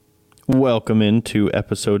Welcome into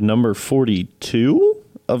episode number 42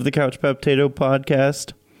 of the CouchPaptato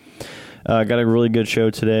podcast. Got a really good show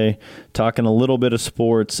today, talking a little bit of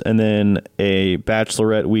sports and then a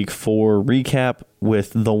Bachelorette Week 4 recap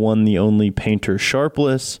with the one, the only painter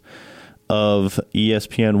Sharpless of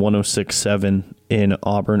ESPN 106.7 in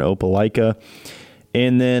Auburn, Opelika.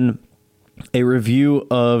 And then a review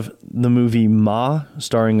of the movie Ma,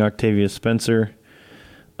 starring Octavia Spencer,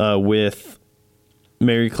 with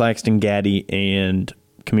Mary-Claxton, Gatti, and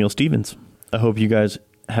Camille Stevens. I hope you guys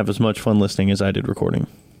have as much fun listening as I did recording.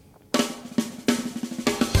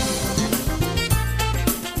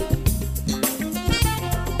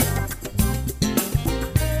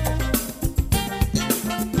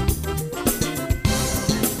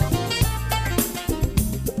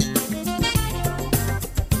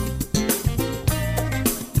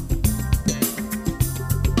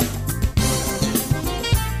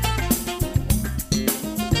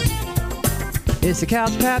 It's the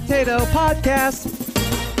CouchPaptato podcast.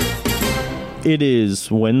 It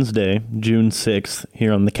is Wednesday, June 6th,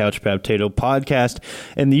 here on the CouchPaptato podcast,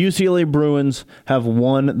 and the UCLA Bruins have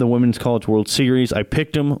won the Women's College World Series. I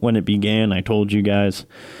picked them when it began. I told you guys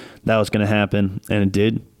that was going to happen, and it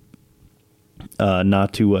did.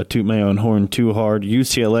 Not to toot my own horn too hard,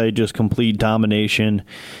 UCLA just complete domination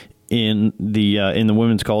in the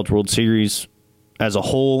Women's College World Series as a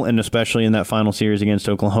whole, and especially in that final series against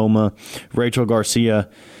Oklahoma. Rachel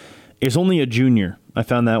Garcia is only a junior. I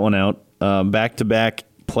found that one out. Back-to-back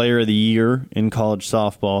player of the year in college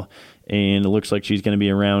softball, and it looks like she's going to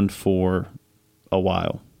be around for a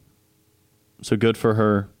while. So good for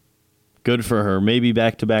her. Good for her. Maybe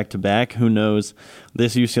back-to-back-to-back. Who knows?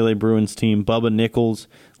 This UCLA Bruins team, Bubba Nichols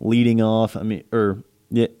leading off. I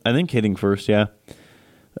think hitting first, yeah.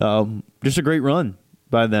 Just a great run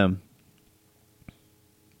by them.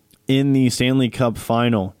 In the Stanley Cup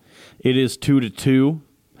final, it is 2-2,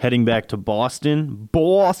 heading back to Boston.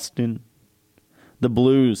 The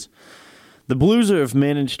Blues have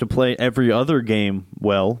managed to play every other game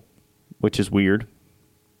well, which is weird.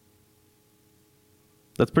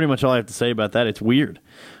 That's pretty much all I have to say about that. It's weird.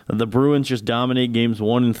 The Bruins just dominate games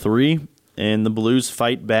 1 and 3, and the Blues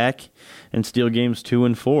fight back and steal games 2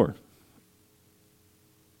 and 4.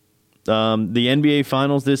 The NBA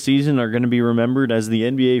Finals this season are going to be remembered as the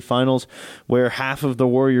NBA Finals where half of the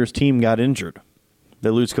Warriors team got injured. They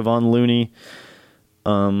lose Kevon Looney.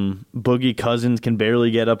 Boogie Cousins can barely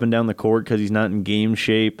get up and down the court because he's not in game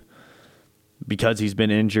shape because he's been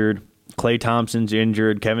injured. Klay Thompson's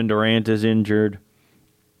injured. Kevin Durant is injured.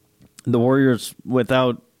 The Warriors,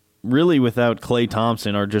 without Klay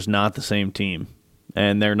Thompson, are just not the same team.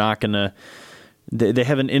 And they're not going to... They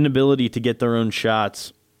have an inability to get their own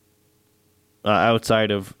shots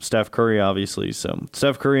outside of Steph Curry, obviously. So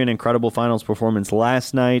Steph Curry, an incredible finals performance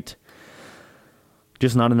last night.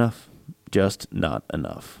 Just not enough.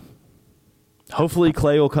 Hopefully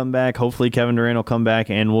Klay will come back. Hopefully Kevin Durant will come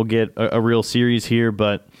back, and we'll get a real series here.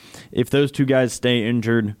 But if those two guys stay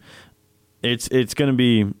injured, it's going to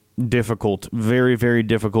be difficult, very, very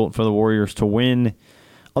difficult for the Warriors to win.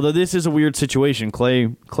 Although this is a weird situation.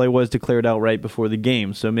 Klay was declared out right before the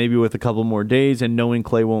game, so maybe with a couple more days and knowing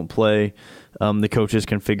Klay won't play, the coaches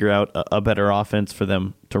can figure out a better offense for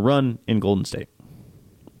them to run in Golden State.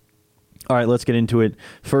 All right, let's get into it.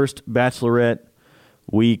 First, Bachelorette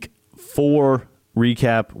Week 4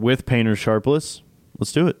 recap with Painter Sharpless.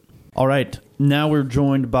 Let's do it. All right, now we're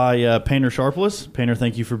joined by Painter Sharpless. Painter,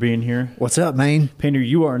 thank you for being here. What's up, man? Painter,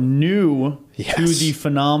 you are new to the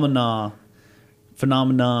phenomenon,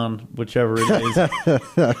 whichever it is,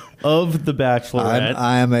 of the Bachelorette.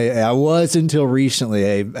 I was until recently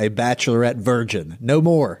a Bachelorette virgin. No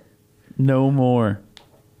more.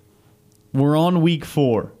 We're on week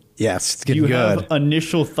 4. Yes, it's getting good. Do you have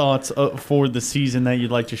initial thoughts for the season that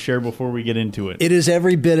you'd like to share before we get into it? It is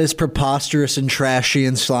every bit as preposterous and trashy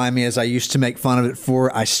and slimy as I used to make fun of it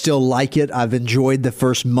for. I still like it. I've enjoyed the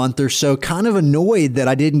first month or so. Kind of annoyed that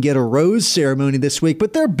I didn't get a rose ceremony this week,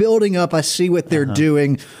 but they're building up. I see what they're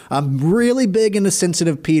doing. I'm really big into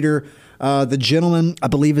Sensitive Peter. The gentleman, I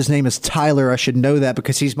believe his name is Tyler. I should know that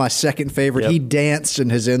because he's my second favorite. Yep. He danced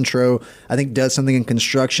in his intro. I think does something in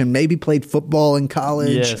construction. Maybe played football in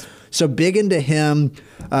college. Yes. So big into him.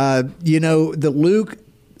 The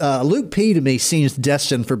Luke P to me seems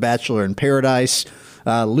destined for Bachelor in Paradise.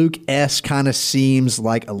 Luke S kind of seems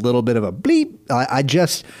like a little bit of a bleep.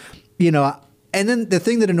 And then the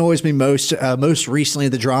thing that annoys me most recently,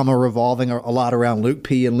 the drama revolving a lot around Luke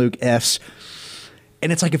P and Luke S.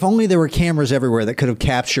 And it's like if only there were cameras everywhere that could have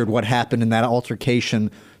captured what happened in that altercation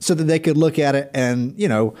so that they could look at it and,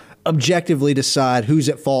 objectively decide who's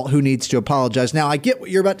at fault, who needs to apologize. Now, I get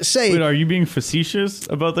what you're about to say. Wait, are you being facetious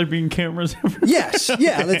about there being cameras everywhere? Yes,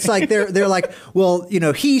 yeah. It's like they're like, well,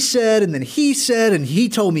 he said, and then he said, and he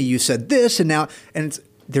told me you said this, and now, and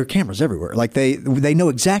there are cameras everywhere. Like they know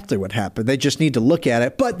exactly what happened. They just need to look at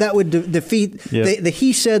it. But that would defeat the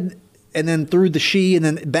he said, and then through the she, and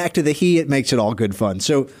then back to the he. It makes it all good fun.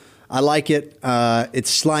 So I like it.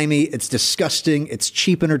 It's slimy. It's disgusting. It's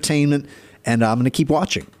cheap entertainment, and I'm going to keep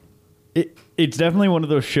watching. It's definitely one of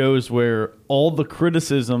those shows where all the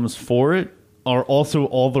criticisms for it are also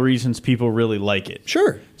all the reasons people really like it.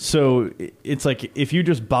 Sure. So it's like if you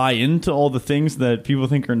just buy into all the things that people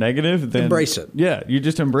think are negative, then embrace it. Yeah, you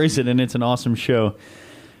just embrace it, and it's an awesome show.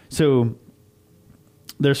 So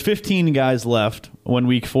there's 15 guys left when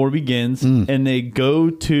week 4 begins, and they go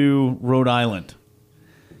to Rhode Island.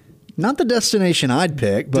 Not the destination I'd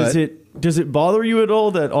pick, but Does it bother you at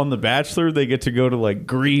all that on The Bachelor they get to go to like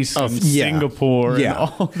Greece and Singapore? Yeah.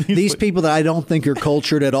 And all these people that I don't think are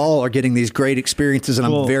cultured at all are getting these great experiences, and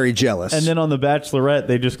I'm very jealous. And then on The Bachelorette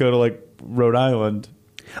they just go to like Rhode Island.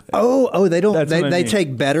 Oh, they don't. They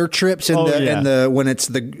take better trips in the when it's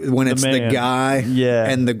the guy,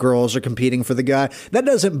 and the girls are competing for the guy. That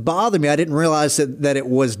doesn't bother me. I didn't realize that it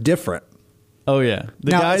was different. Oh yeah,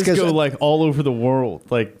 the guys go like all over the world,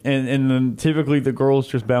 like, and then typically the girls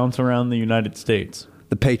just bounce around the United States.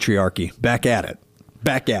 The patriarchy, back at it.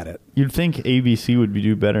 You'd think ABC would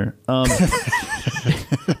do better.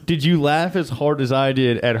 Did you laugh as hard as I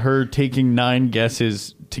did at her taking 9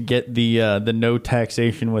 guesses to get the no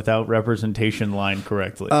taxation without representation line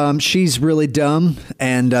correctly? She's really dumb,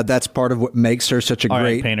 and that's part of what makes her such a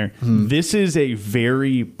great painter. This is a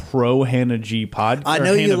very pro Hannah G podcast. I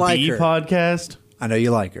know you like her. Podcast. I know you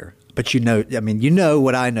like her. But you know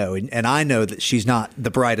what I know, and I know that she's not the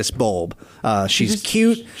brightest bulb. She's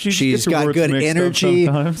cute. She's got good energy.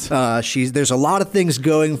 There's a lot of things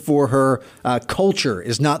going for her. Culture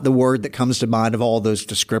is not the word that comes to mind of all those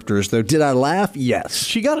descriptors, though. Did I laugh? Yes.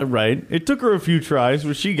 She got it right. It took her a few tries,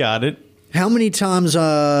 but she got it. How many times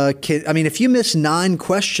if you miss 9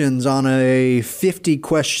 questions on a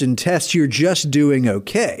 50-question test, you're just doing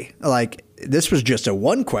okay. Like, this was just a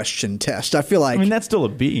 1-question test. I feel like... I mean, that's still a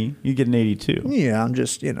B. You get an 82. Yeah, I'm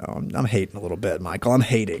just, I'm hating a little bit, Michael. I'm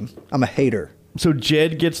hating. I'm a hater. So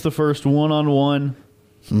Jed gets the first one-on-one,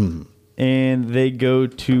 and they go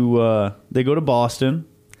to Boston.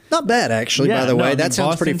 Not bad, actually, by the way. That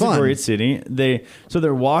sounds pretty fun. Boston's a great city.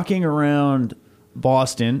 They're walking around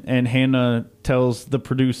Boston, and Hannah tells the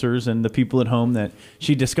producers and the people at home that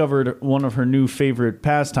she discovered one of her new favorite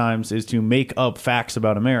pastimes is to make up facts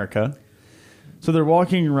about America. So they're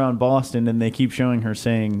walking around Boston, and they keep showing her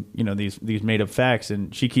saying, these made up facts,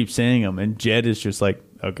 and she keeps saying them, and Jed is just like,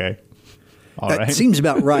 okay, all right. That seems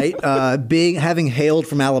about right. Having hailed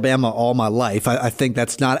from Alabama all my life, I think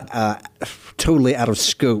that's not totally out of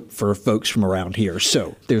scope for folks from around here.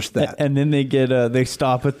 So there's that. And then they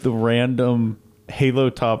stop at the random Halo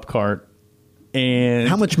Top cart. And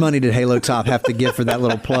how much money did Halo Top have to give for that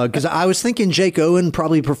little plug? Because I was thinking Jake Owen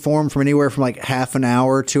probably performed from anywhere from like half an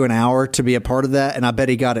hour to an hour to be a part of that, and I bet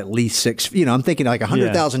he got at least 6. I'm thinking like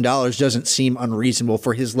 $100,000 doesn't seem unreasonable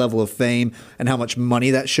for his level of fame and how much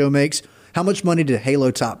money that show makes. How much money did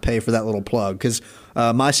Halo Top pay for that little plug? Because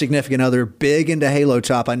my significant other, big into Halo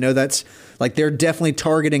Top, I know that's like they're definitely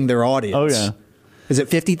targeting their audience. Oh yeah. Is it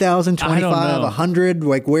 50,000, 25, 100?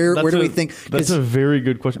 Like where do we think? That's a very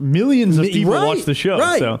good question. Millions of people watch the show.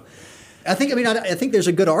 Right. So I think there's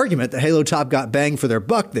a good argument that Halo Top got bang for their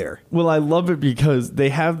buck there. Well, I love it because they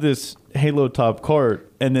have this Halo Top cart,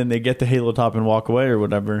 and then they get the Halo Top and walk away or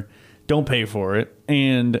whatever. Don't pay for it,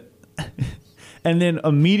 and then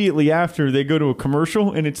immediately after they go to a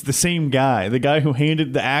commercial, and it's the same guy, the guy who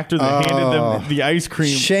handed the actor that handed them the ice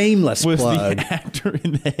cream. Shameless was plug. The actor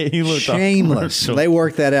in the Halo Top Shameless. commercial. They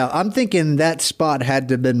worked that out. I'm thinking that spot had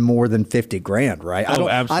to have been more than $50,000, right?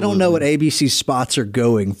 Absolutely. I don't know what ABC spots are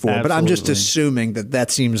going for, Absolutely. but I'm just assuming that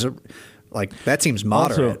seems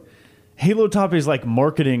moderate. Also, Halo Top is like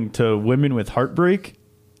marketing to women with heartbreak.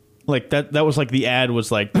 Like that was like the ad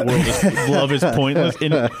was like the world is, love is pointless.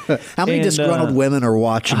 How many disgruntled women are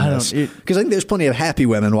watching this? Because I think there's plenty of happy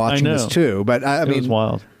women watching this too. But I mean, it was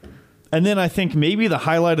wild. And then I think maybe the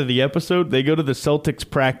highlight of the episode, they go to the Celtics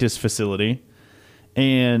practice facility,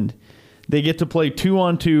 and they get to play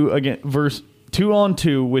 2-on-2 again versus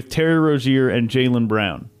 2-on-2 with Terry Rozier and Jaylen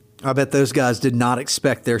Brown. I bet those guys did not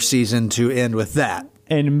expect their season to end with that.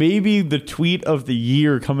 And maybe the tweet of the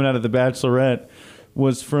year coming out of the Bachelorette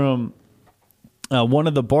was from one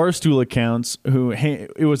of the Barstool accounts.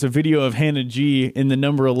 It was a video of Hannah G in the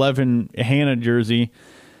number 11 Hannah jersey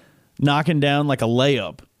knocking down like a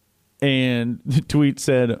layup, and the tweet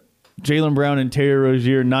said, Jaylen Brown and Terry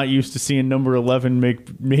Rozier not used to seeing number 11 make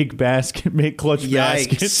clutch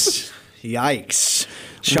baskets. Yikes.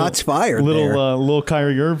 Shots fired there. Little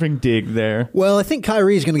Kyrie Irving dig there. Well, I think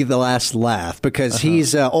Kyrie's going to get the last laugh because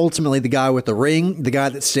he's ultimately the guy with the ring, the guy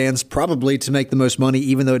that stands probably to make the most money,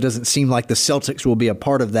 even though it doesn't seem like the Celtics will be a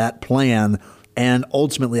part of that plan. And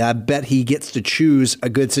ultimately, I bet he gets to choose a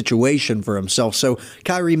good situation for himself. So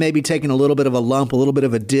Kyrie may be taking a little bit of a lump, a little bit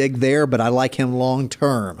of a dig there, but I like him long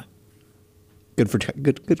term. Good for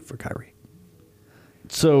Kyrie.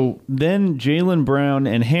 So then Jaylen Brown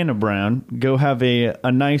and Hannah Brown go have a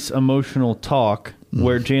nice emotional talk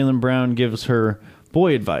where Jaylen Brown gives her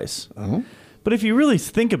boy advice. Uh-huh. But if you really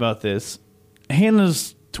think about this,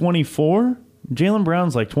 Hannah's 24, Jaylen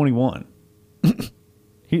Brown's like 21.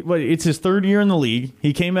 It's his third year in the league.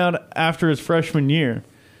 He came out after his freshman year,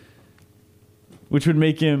 which would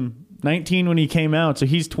make him 19 when he came out. So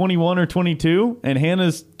he's 21 or 22, and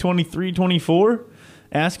Hannah's 23, 24,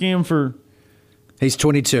 asking him for... He's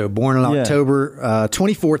 22, born on October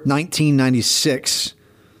 24th, 1996.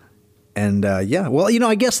 And, well,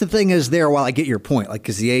 I guess the thing is there, while I get your point, like,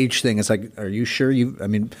 because the age thing is like, are you sure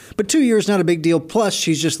but 2 years, not a big deal. Plus,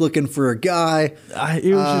 she's just looking for a guy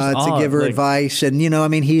to give her advice. And,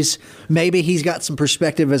 he's got some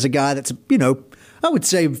perspective as a guy that's, I would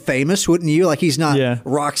say famous, wouldn't you? Like, he's not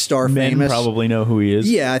rock star famous. Men probably know who he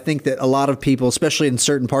is. Yeah, I think that a lot of people, especially in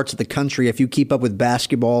certain parts of the country, if you keep up with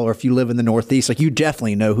basketball or if you live in the Northeast, like, you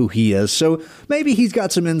definitely know who he is. So maybe he's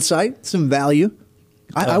got some insight, some value.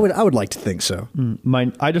 I would like to think so.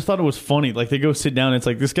 I just thought it was funny. Like, they go sit down. And it's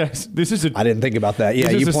like, this is a. I didn't think about that. Yeah,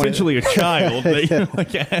 this is essentially a child that you're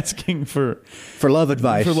like asking for love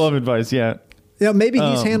advice. For love advice, yeah. Yeah, maybe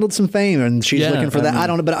he's handled some fame and she's looking for that. I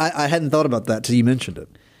don't know, but I hadn't thought about that till you mentioned it.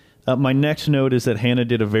 My next note is that Hannah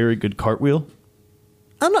did a very good cartwheel.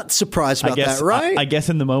 I'm not surprised about that, right? I guess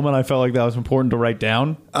in the moment I felt like that was important to write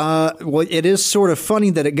down. Well, it is sort of funny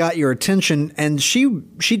that it got your attention, and she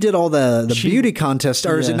did all the beauty contest,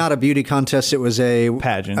 or is it not a beauty contest? It was a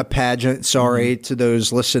pageant. A pageant. Sorry to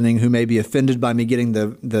those listening who may be offended by me getting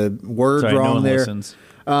the word wrong no one there. Listens.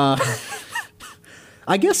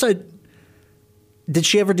 I guess did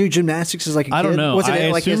she ever do gymnastics as like a kid? I don't know. I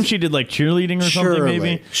assume she did like cheerleading or something,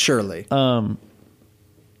 maybe. Surely.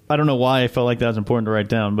 I don't know why I felt like that was important to write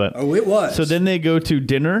down, but it was. So then they go to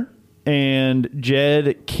dinner, and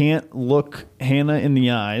Jed can't look Hannah in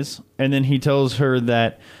the eyes, and then he tells her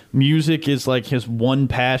that music is like his one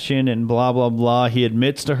passion, and blah blah blah. He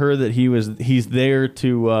admits to her that he's there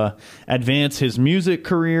to advance his music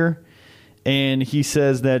career, and he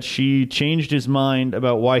says that she changed his mind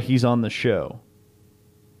about why he's on the show.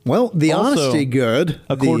 Well, the also, honesty good.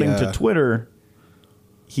 According to Twitter,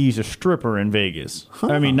 he's a stripper in Vegas. Huh.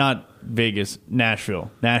 I mean, not Vegas, Nashville.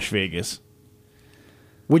 Nash Vegas.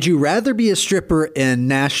 Would you rather be a stripper in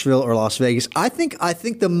Nashville or Las Vegas? I think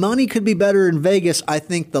the money could be better in Vegas. I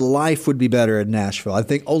think the life would be better in Nashville. I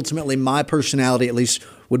think ultimately my personality at least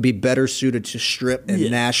would be better suited to strip in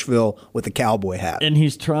Nashville with a cowboy hat. And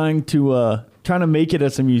he's trying to make it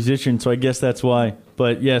as a musician, so I guess that's why.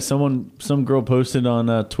 But yeah, some girl posted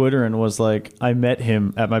on Twitter and was like, I met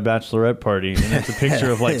him at my bachelorette party. And it's a picture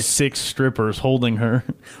of like 6 strippers holding her.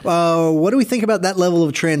 What do we think about that level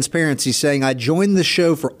of transparency, saying I joined the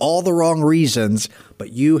show for all the wrong reasons,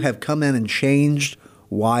 but you have come in and changed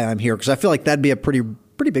why I'm here? Because I feel like that'd be a pretty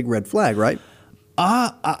big red flag, right?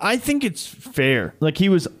 I think it's fair. Like, he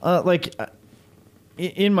was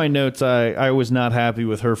in my notes, I was not happy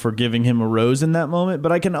with her for giving him a rose in that moment,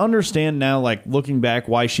 but I can understand now, like, looking back,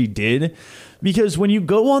 why she did. Because when you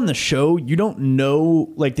go on the show, you don't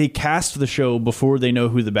know, like, they cast the show before they know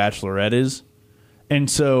who the Bachelorette is. And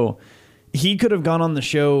so he could have gone on the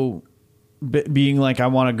show being like, I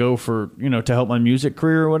want to go for, to help my music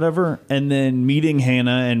career or whatever. And then meeting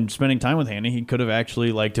Hannah and spending time with Hannah, he could have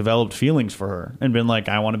actually, like, developed feelings for her and been like,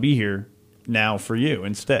 I want to be here now for you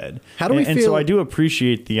instead. How do we feel? And so I do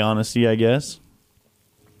appreciate the honesty, I guess.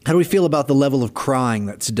 How do we feel about the level of crying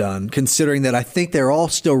that's done, considering that I think they're all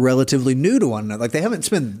still relatively new to one another? Like, they haven't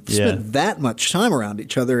spent that much time around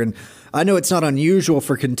each other. And I know it's not unusual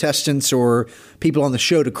for contestants or people on the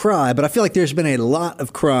show to cry, but I feel like there's been a lot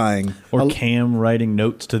of crying. Or Cam writing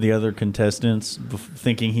notes to the other contestants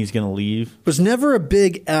thinking he's going to leave. Was never a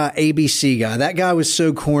big ABC guy. That guy was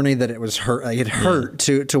so corny that it was hurt. It hurt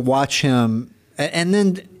to watch him. And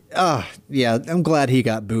then, I'm glad he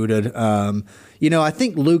got booted. I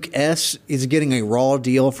think Luke S. is getting a raw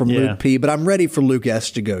deal from Luke P., but I'm ready for Luke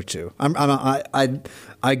S. to go to.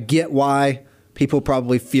 I get why people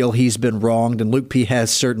probably feel he's been wronged, and Luke P.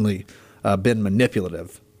 has certainly been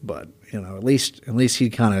manipulative. But at least he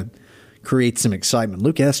kind of create some excitement.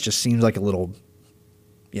 Luke S. just seems like a little,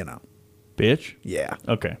 Bitch? Yeah.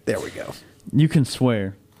 Okay. There we go. You can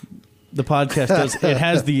swear. The podcast it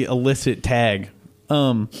has the illicit tag.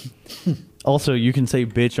 Also, you can say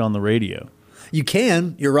bitch on the radio. You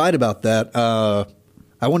can. You're right about that.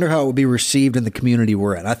 I wonder how it would be received in the community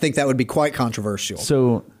we're in. I think that would be quite controversial.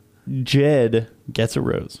 So, Jed gets a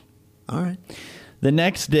rose. All right. The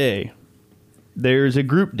next day, there's a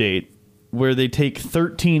group date where they take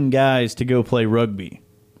 13 guys to go play rugby.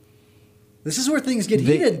 This is where things get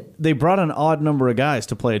heated. They brought an odd number of guys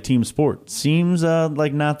to play a team sport. Seems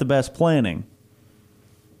like not the best planning.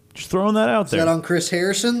 Just throwing that out there. Is that on Chris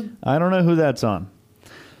Harrison? I don't know who that's on.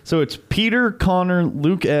 So it's Peter, Connor,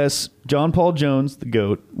 Luke S., John Paul Jones, the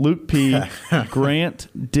GOAT, Luke P., Grant,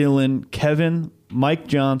 Dylan, Kevin, Mike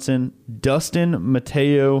Johnson, Dustin,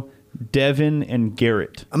 Mateo, Devin, and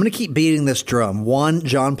Garrett. I'm going to keep beating this drum. 1,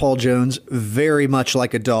 John Paul Jones, very much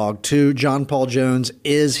like a dog. 2, John Paul Jones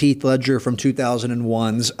is Heath Ledger from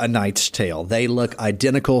 2001's A Knight's Tale. They look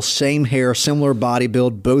identical, same hair, similar body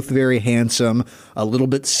build, both very handsome, a little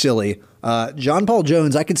bit silly. John Paul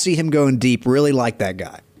Jones, I could see him going deep, really like that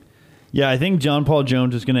guy. Yeah, I think John Paul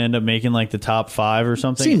Jones is going to end up making like the top 5 or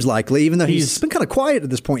something. Seems likely, even though he's been kind of quiet at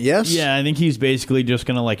this point, yes? Yeah, I think he's basically just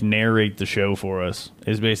going to like narrate the show for us,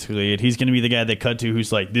 is basically it. He's going to be the guy they cut to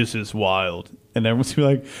who's like, this is wild. And everyone's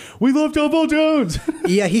going to be like, we love John Paul Jones.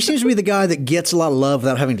 Yeah, he seems to be the guy that gets a lot of love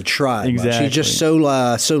without having to try. Exactly. Much. He's just so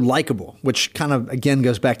likable, which kind of, again,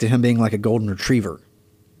 goes back to him being like a golden retriever.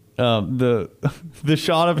 The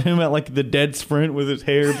shot of him at like the dead sprint with his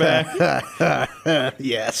hair back.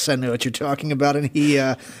 Yes, I know what you're talking about, and he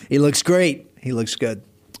looks great. He looks good.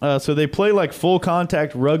 So they play like full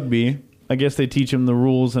contact rugby. I guess they teach him the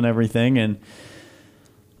rules and everything.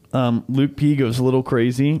 And Luke P goes a little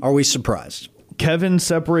crazy. Are we surprised? Kevin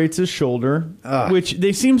separates his shoulder, which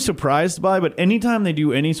they seem surprised by. But anytime they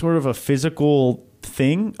do any sort of a physical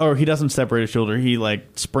thing, or he doesn't separate his shoulder, he like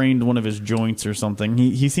sprained one of his joints or something.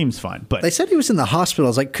 He seems fine. But they said he was in the hospital. I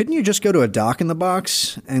was like, couldn't you just go to a doc in the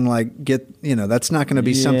box and like get, that's not going to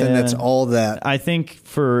be something that's all that. I think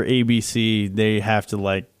for ABC, they have to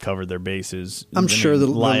like cover their bases. I'm sure the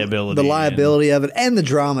liability of it and the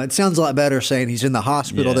drama. It sounds a lot better saying he's in the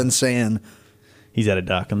hospital than saying he's at a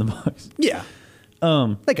doc in the box. Yeah.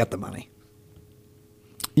 They got the money.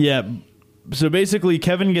 Yeah. So basically,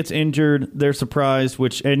 Kevin gets injured. They're surprised,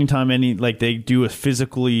 which anytime they do a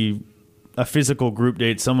physical group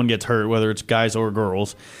date, someone gets hurt, whether it's guys or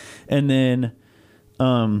girls. And then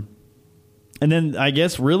I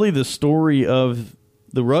guess really the story of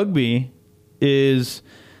the rugby is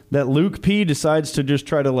that Luke P decides to just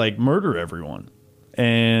try to like murder everyone.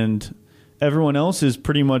 And everyone else is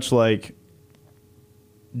pretty much like,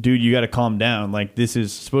 dude, you got to calm down. Like, this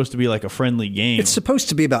is supposed to be like a friendly game. It's supposed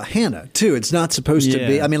to be about Hannah, too. It's not supposed to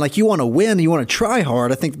be. I mean, like, you want to win, you want to try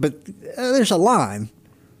hard, I think, but there's a line.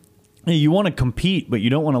 Hey, you want to compete, but you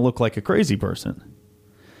don't want to look like a crazy person.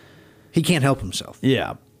 He can't help himself.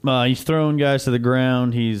 Yeah. He's throwing guys to the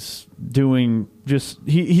ground. He's doing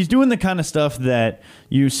he's doing the kind of stuff that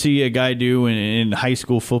you see a guy do in high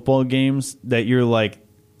school football games that you're like,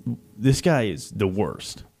 this guy is the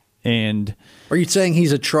worst. And are you saying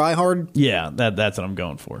he's a tryhard? Yeah, that's what I'm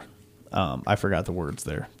going for. I forgot the words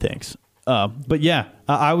there. Thanks. But yeah,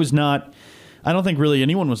 I was not. I don't think really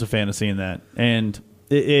anyone was a fan of seeing that, and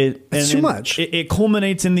it's too much. It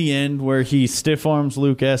culminates in the end where he stiff arms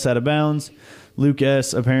Luke S out of bounds. Luke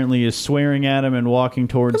S apparently is swearing at him and walking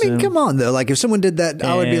towards him. Come on though. Like if someone did that,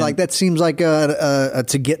 I would be like, that seems like a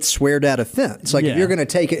to get sweared at offense. Like if you're going to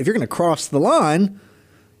take it, if you're going to cross the line.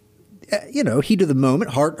 Heat of the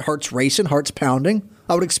moment, heart's racing, heart's pounding.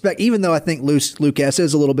 I would expect, even though I think Luke S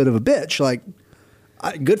is a little bit of a bitch, like,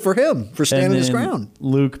 good for him for standing his ground.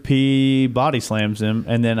 Luke P body slams him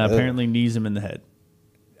and then apparently knees him in the head.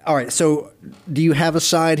 All right, so do you have a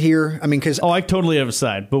side here? I mean, because I totally have a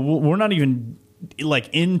side, but we're not even like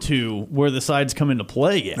into where the sides come into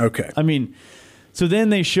play yet. Okay, I mean. So then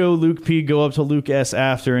they show Luke P go up to Luke S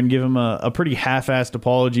after and give him a pretty half-assed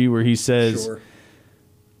apology where he says, Sure.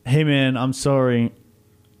 Hey, man, I'm sorry.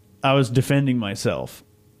 I was defending myself.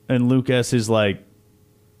 And Luke S is like,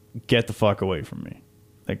 get the fuck away from me.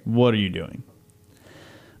 Like, what are you doing?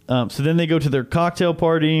 So then they go to their cocktail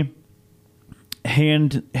party.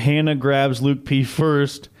 Hannah grabs Luke P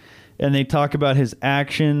first, and they talk about his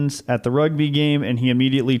actions at the rugby game, and he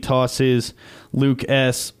immediately tosses Luke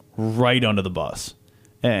S right under the bus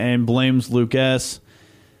and blames Luke S.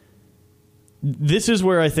 This is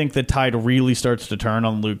where I think the tide really starts to turn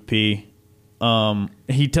on Luke P.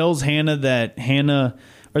 He tells Hannah that Hannah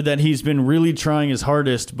or that he's been really trying his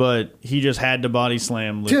hardest, but he just had to body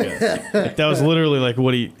slam Lucas. Like, that was literally like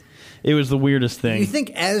what it was the weirdest thing. You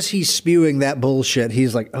think as he's spewing that bullshit,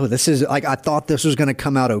 he's like, oh, this is like, I thought this was going to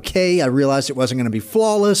come out okay. I realized it wasn't going to be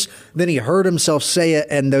flawless. Then he heard himself say it,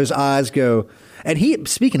 and those eyes go. And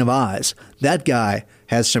speaking of eyes, that guy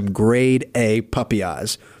has some grade A puppy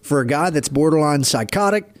eyes. For a guy that's borderline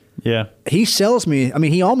psychotic, yeah, he sells me. I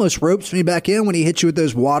mean, he almost ropes me back in when he hits you with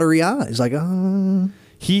those watery eyes. Like,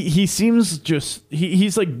 He seems just,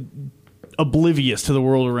 he's like oblivious to the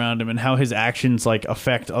world around him and how his actions like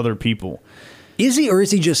affect other people. Is he, or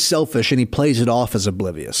is he just selfish and he plays it off as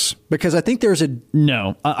oblivious? Because I think there's a...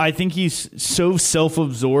 No, I think he's so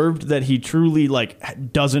self-absorbed that he truly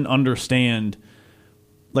like doesn't understand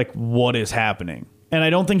like what is happening. And I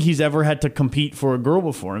don't think he's ever had to compete for a girl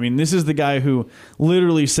before. I mean, this is the guy who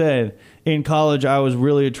literally said, in college I was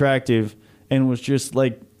really attractive and was just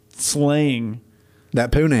like slaying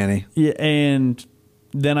that poo nanny. Yeah, and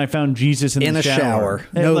then I found Jesus in the shower.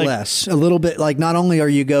 No like, less. A little bit like, not only are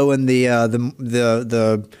you going the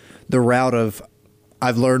route of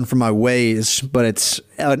I've learned from my ways, but it's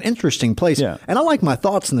an interesting place. Yeah. And I like my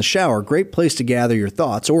thoughts in the shower. Great place to gather your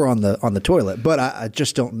thoughts, or on the toilet. But I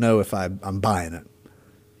just don't know if I'm buying it.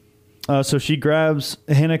 So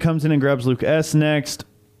Hannah comes in and grabs Luke S next.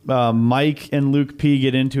 Mike and Luke P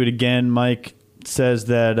get into it again. Mike says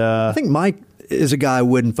that... I think Mike is a guy I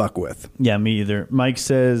wouldn't fuck with. Yeah, me either. Mike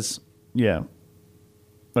says, yeah,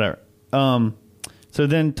 whatever. So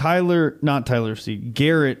then Garrett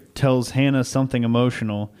tells Hannah something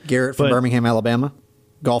emotional. Garrett from Birmingham, Alabama.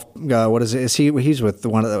 Golf. What is it? Is he? He's with the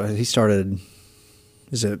one that he started.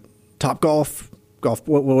 Is it Top Golf? Golf.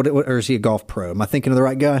 What, or is he a golf pro? Am I thinking of the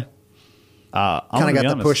right guy? Kind of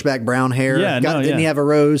got the pushback brown hair. Yeah, didn't he have a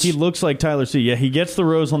rose? He looks like Tyler C. Yeah, he gets the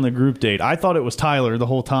rose on the group date. I thought it was Tyler the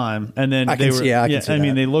whole time, and then I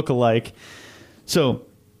mean, they look alike. So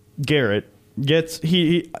Garrett gets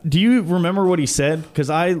he. Do you remember what he said?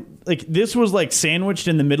 Because this was like sandwiched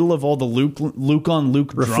in the middle of all the Luke on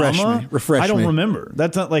Luke drama. Refresh me. I don't remember.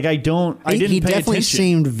 That's not like I didn't. He pay definitely attention.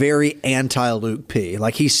 seemed very anti Luke P.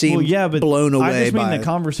 Like he seemed blown away. I just by mean the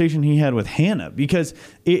conversation he had with Hannah, because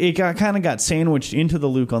it got sandwiched into the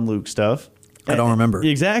Luke on Luke stuff. I don't remember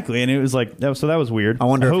exactly, and it was like that. So that was weird. I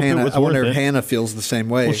wonder if Hannah feels the same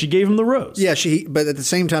way. Well, she gave him the rose. Yeah, but at the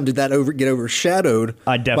same time, did that get overshadowed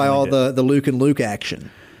by all the Luke and Luke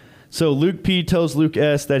action? So Luke P tells Luke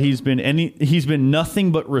S that he's been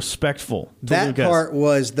nothing but respectful. That part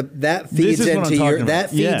was that feeds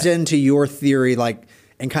into your theory, like,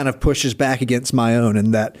 and kind of pushes back against my own,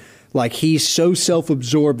 and that like he's so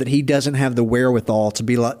self-absorbed that he doesn't have the wherewithal to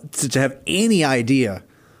be like to have any idea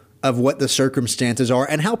of what the circumstances are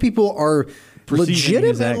and how people are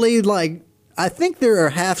legitimately like. I think they're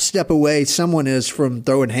a half step away. Someone is from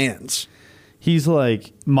throwing hands. He's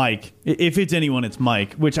like, Mike, if it's anyone, it's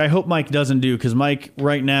Mike, which I hope Mike doesn't do, because Mike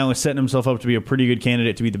right now is setting himself up to be a pretty good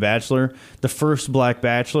candidate to be the Bachelor, the first black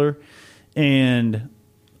Bachelor. And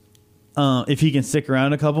if he can stick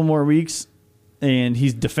around a couple more weeks, and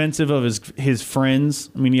he's defensive of his friends.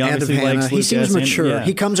 I mean, he obviously likes Lucas. He seems mature.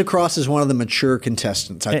 He comes across as one of the mature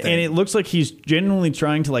contestants, I think. And it looks like he's genuinely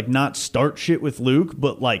trying to like not start shit with Luke,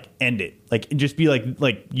 but like end it. Like just be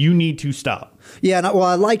like you need to stop. Yeah,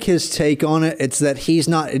 I like his take on it. It's that he's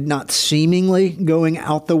not seemingly going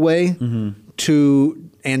out the way to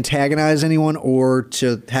antagonize anyone or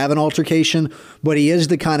to have an altercation, but he is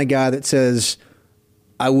the kind of guy that says,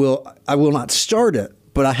 I will not start it,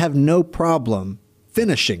 but I have no problem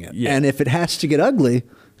finishing it. Yeah. And if it has to get ugly,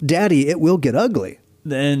 Daddy, it will get ugly.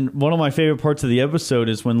 And one of my favorite parts of the episode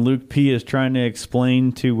is when Luke P is trying to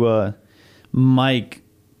explain to Mike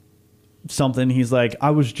something. He's like,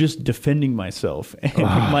 I was just defending myself. And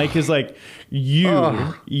Mike is like,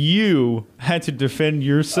 you had to defend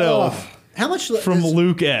yourself. How much from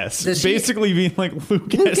Luke S. Basically being like,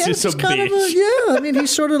 Luke S is a bitch. I mean, he's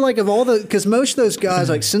sort of like of all the, because most of those guys,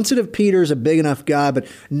 like Sensitive Peter's a big enough guy, but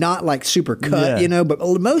not like super cut, but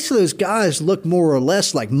most of those guys look more or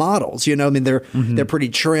less like models, I mean, they're pretty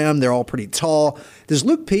trim. They're all pretty tall. Does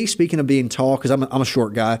Luke P, speaking of being tall, because I'm a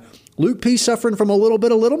short guy, Luke P suffering from a little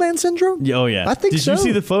bit of little man syndrome? Oh, yeah. I think so. Did you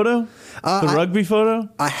see the photo? The rugby photo?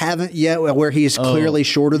 I haven't yet, where he's clearly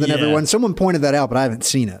shorter than everyone. Someone pointed that out, but I haven't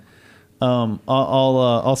seen it.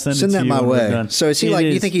 I'll send it to you. Send that my way. So is he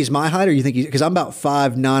you think he's my height, or you think because I'm about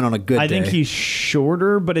 5'9" on a good day? I think he's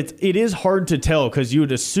shorter, but it is hard to tell because you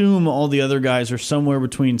would assume all the other guys are somewhere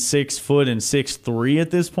between 6 foot and 6'3"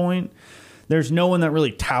 at this point. There's no one that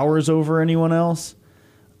really towers over anyone else.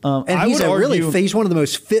 And I he's would he's one of the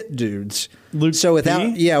most fit dudes. Luke so without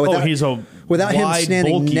P? He's a without him wide,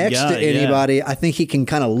 standing bulky next guy, to anybody, I think he can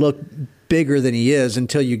kind of look bigger than he is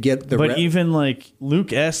until you get the. But even like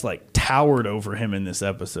Luke S. like towered over him in this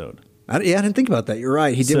episode. I didn't think about that. You're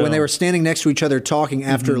right. He did when they were standing next to each other talking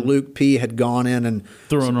after Luke P had gone in and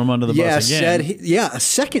thrown him under the bus again. A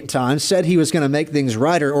second time said he was going to make things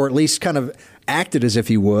right, or at least kind of acted as if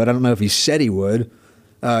he would. I don't know if he said he would.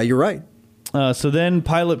 You're right. So then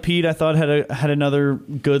Pilot Pete, I thought, had another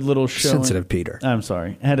good little showing. Sensitive Peter. I'm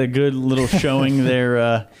sorry. Had a good little showing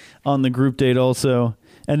there on the group date also.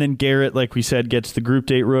 And then Garrett, like we said, gets the group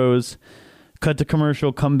date rose. Cut to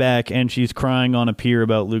commercial, come back, and she's crying on a pier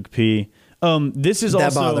about Luke P.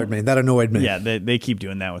 That bothered me. That annoyed me. Yeah, they keep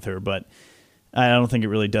doing that with her, but I don't think it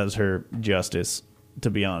really does her justice,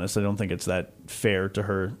 to be honest. I don't think it's that fair to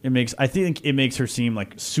her. I think it makes her seem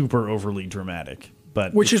like super overly dramatic.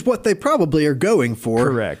 Which is what they probably are going for.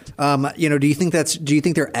 Correct. Do you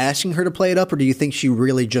think they're asking her to play it up, or do you think she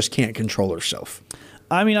really just can't control herself?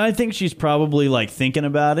 I mean, I think she's probably like thinking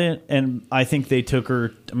about it, and I think they take her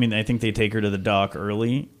to the dock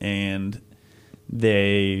early, and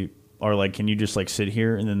they are like, "Can you just like sit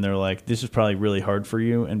here?" And then they're like, "This is probably really hard for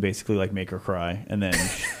you," and basically like make her cry, and then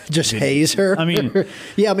just haze her. I mean,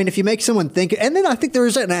 yeah, I mean, if you make someone think, and then I think there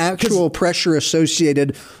is an actual pressure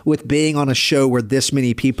associated with being on a show where this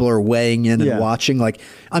many people are weighing in and watching. Like,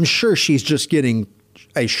 I'm sure she's just getting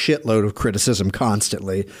a shitload of criticism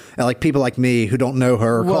constantly, and like people like me who don't know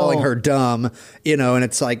her calling her dumb, and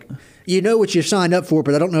it's like, you know what you signed up for,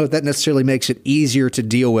 but I don't know if that necessarily makes it easier to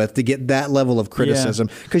deal with, to get that level of criticism,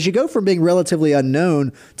 because you go from being relatively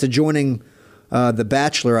unknown to joining The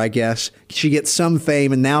Bachelor. I guess she gets some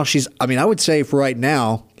fame, and now I would say for right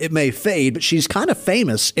now it may fade, but she's kind of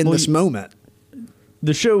famous in this moment.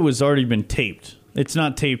 The show has already been taped. It's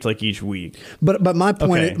not taped like each week. But my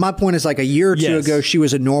point is like a year or two ago, she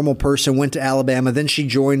was a normal person, went to Alabama, then she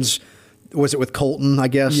joins, was it with Colton, I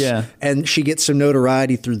guess? Yeah. And she gets some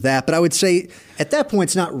notoriety through that. But I would say at that point,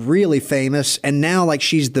 it's not really famous. And now like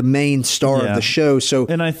she's the main star of the show. So,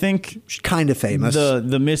 and I think she's kind of famous.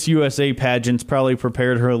 The Miss USA pageants probably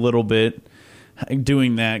prepared her a little bit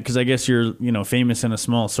doing that, because I guess you're famous in a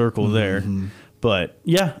small circle there. But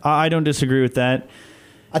yeah, I don't disagree with that.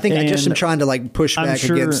 I think I just am trying to like push back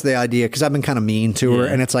against the idea, because I've been kind of mean to her,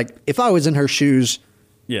 and it's like if I was in her shoes,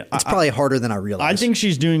 it's probably harder than I realized. I think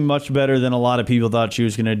she's doing much better than a lot of people thought she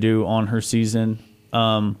was going to do on her season.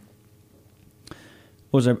 I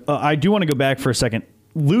do want to go back for a second.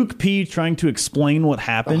 Luke P trying to explain what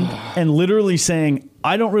happened and literally saying,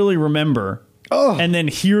 "I don't really remember," and then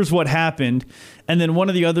here's what happened, and then one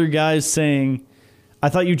of the other guys saying, "I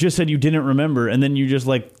thought you just said you didn't remember," and then you just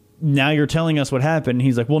like, now you're telling us what happened. And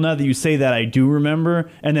he's like, well, now that you say that, I do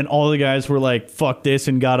remember. And then all the guys were like, fuck this,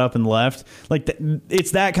 and got up and left. Like,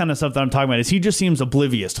 it's that kind of stuff that I'm talking about. Is he just seems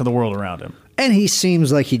oblivious to the world around him. And he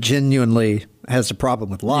seems like he genuinely has a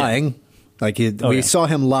problem with lying. Like, we saw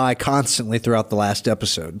him lie constantly throughout the last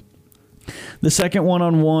episode. The second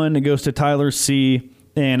one-on-one, it goes to Tyler C.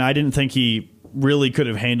 And I didn't think he really could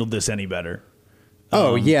have handled this any better.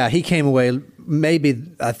 He came away.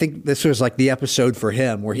 I think this was like the episode for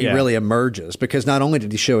him where he really emerges, because not only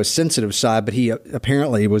did he show a sensitive side, but he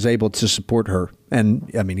apparently was able to support her. And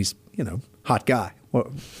I mean, he's, hot guy.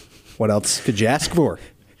 What else could you ask for?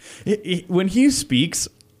 When he speaks,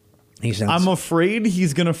 I'm afraid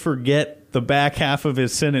he's going to forget the back half of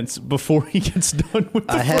his sentence before he gets done with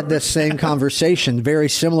it. I had this same conversation, very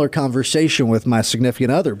similar conversation with my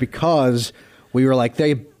significant other, because we were like,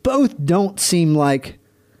 they both don't seem like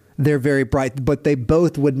they're very bright, but they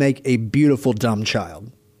both would make a beautiful dumb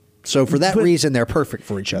child. So for that reason, they're perfect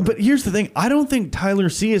for each other. But here's the thing. I don't think Tyler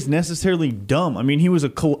C. is necessarily dumb. I mean, he was a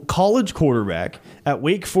college quarterback at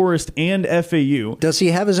Wake Forest and FAU. Does he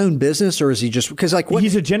have his own business, or is he just... because like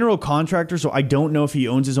he's a general contractor, so I don't know if he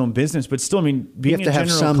owns his own business. But still, I mean, being a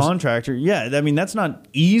general contractor, I mean, that's not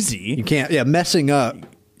easy. You can't... messing up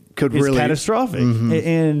could is really... catastrophic.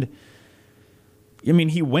 And... I mean,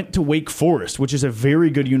 he went to Wake Forest, which is a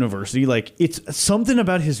very good university. Like, it's something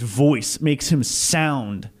about his voice makes him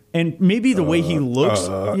sound, and maybe the way he looks,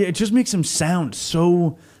 it just makes him sound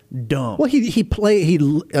so dumb. Well,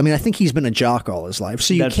 I think he's been a jock all his life,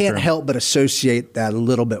 so you can't help but associate that a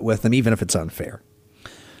little bit with him, even if it's unfair.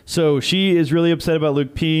 So she is really upset about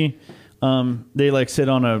Luke P. They like sit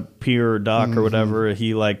on a pier or dock or whatever.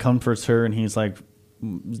 He like comforts her, and he's like,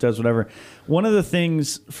 does whatever. One of the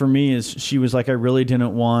things for me is she was like, I really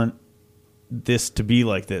didn't want this to be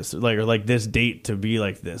like this, or this date to be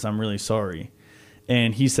like this. I'm really sorry.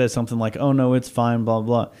 And he said something like, oh no, it's fine, blah,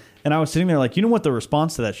 blah. And I was sitting there like, you know what the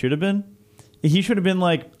response to that should have been? He should have been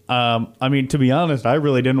like, I mean, to be honest, I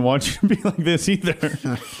really didn't want you to be like this either.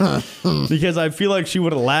 Because I feel like she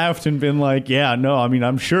would have laughed and been like, yeah, no, I mean,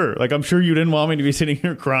 I'm sure. Like, I'm sure you didn't want me to be sitting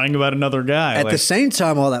here crying about another guy. At the same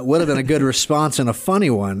time, while that would have been a good response and a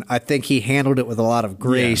funny one, I think he handled it with a lot of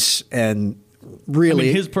grace and really. I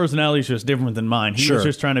mean, his personality is just different than mine. He was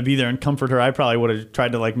just trying to be there and comfort her. I probably would have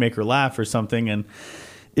tried to like make her laugh or something. And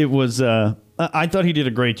it was, I thought he did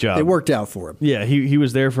a great job. It worked out for him. Yeah, he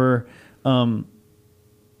was there for her.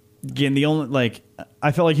 Again, the only like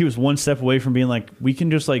I felt like he was one step away from being like, we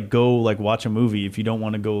can just like go like watch a movie if you don't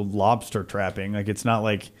want to go lobster trapping. Like it's not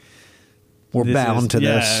like we're bound to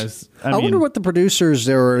this. I wonder what the producers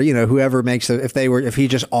or whoever makes it, if he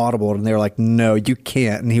just audibled and they were like, no, you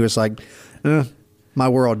can't, and he was like, my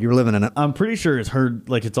world, you're living in it. I'm pretty sure it's her,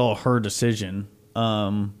 like it's all her decision. I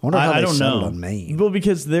wonder how they settled on Maine. Well,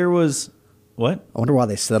 because there was what? I wonder why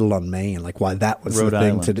they settled on Maine. Like why that was Rhode the thing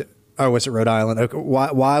Island. to do. Oh, was it Rhode Island? Okay.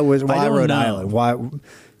 Why Rhode Island? Why?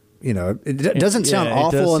 It doesn't sound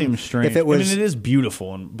awful. It does seem strange. If it was, I mean, it is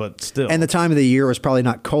beautiful, but still. And the time of the year was probably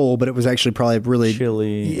not cold, but it was actually probly really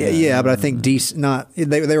chilly. Yeah, but I think decent. Not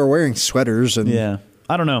they were wearing sweaters and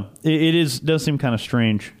I don't know. It does seem kind of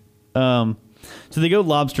strange. So they go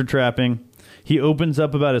lobster trapping. He opens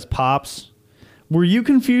up about his pops. Were you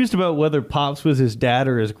confused about whether Pops was his dad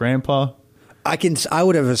or his grandpa? I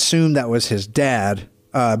would have assumed that was his dad.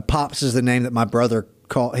 Pops is the name that my brother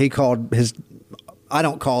called his. I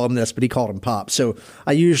don't call him this, but he called him Pops. So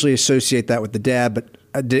I usually associate that with the dad. But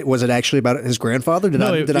was it actually about his grandfather? Did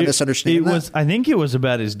I misunderstand that? I think it was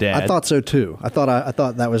about his dad. I thought so too. I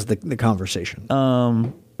thought that was the conversation.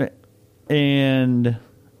 And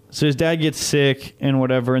so his dad gets sick and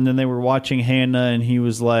whatever, and then they were watching Hannah, and he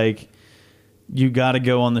was like, "You got to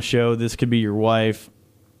go on the show. This could be your wife."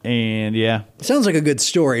 And sounds like a good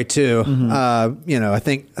story too. Mm-hmm. I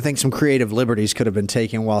think some creative liberties could have been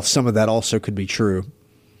taken, while some of that also could be true.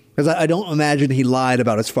 Because I don't imagine he lied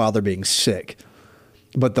about his father being sick,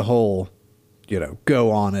 but the whole,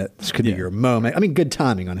 go on it. This could be your moment. I mean, good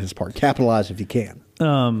timing on his part. Capitalize if you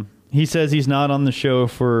can. He says he's not on the show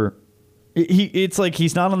for. It's like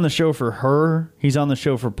he's not on the show for her. He's on the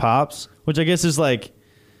show for Pops, which I guess is like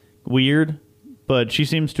weird, but she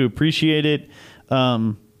seems to appreciate it.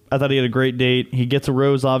 I thought he had a great date. He gets a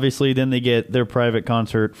rose, obviously. Then they get their private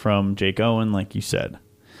concert from Jake Owen, like you said.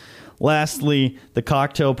 Lastly, the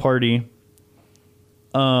cocktail party.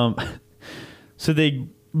 Before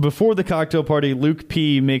the cocktail party, Luke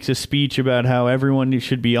P makes a speech about how everyone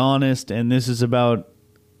should be honest, and this is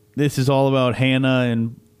all about Hannah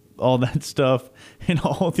and all that stuff. And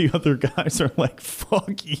all the other guys are like,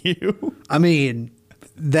 "Fuck you." I mean,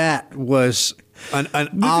 that was an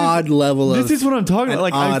odd level of. This is what I'm talking about.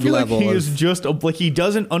 Like, I feel like he is just like he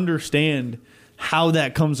doesn't understand how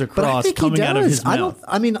that comes across coming out of his mouth.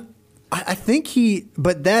 I think he.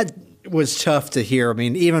 But that was tough to hear. I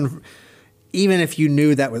mean, even if you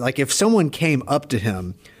knew that was like if someone came up to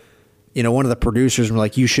him, one of the producers were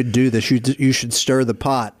like, "You should do this. You should stir the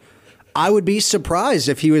pot." I would be surprised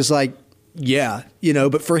if he was like, "Yeah,"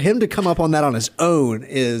 But for him to come up on that on his own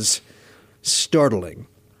is startling.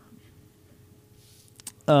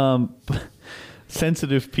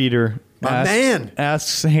 Sensitive Peter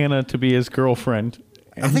asks Hannah to be his girlfriend.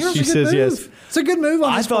 I think she says yes. It's a good move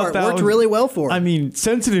on his part. It worked really well for him. I mean,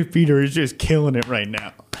 Sensitive Peter is just killing it right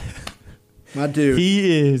now. My dude.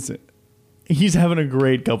 He's having a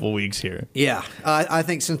great couple weeks here. Yeah. I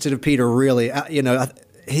think Sensitive Peter really,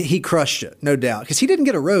 he crushed it, no doubt. Because he didn't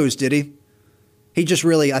get a rose, did he? He just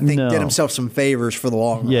really, I think, did himself some favors for the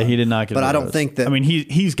long run. Yeah, he did not get. But I don't think that. I mean,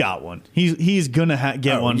 he's got one. He's gonna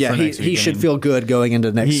get one. Yeah, for next he should feel good going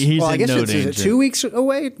into next. He's I guess no is it 2 weeks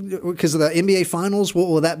away because of the NBA Finals?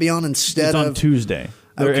 Will that be on instead of? It's on Tuesday.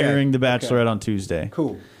 They're airing the Bachelorette on Tuesday.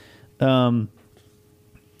 Cool.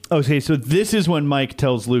 Okay, so this is when Mike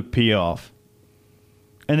tells Luke P off,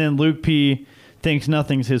 and then Luke P thinks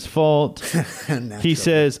nothing's his fault. He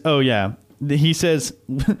says, "Oh yeah." He says,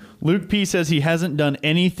 Luke P says he hasn't done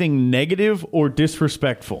anything negative or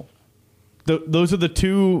disrespectful. Those are the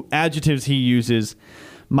two adjectives he uses.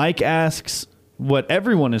 Mike asks what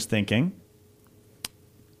everyone is thinking.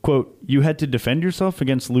 Quote, "You had to defend yourself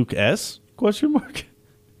against Luke S?" Question mark.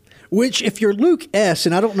 Which, if you're Luke S.,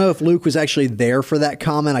 and I don't know if Luke was actually there for that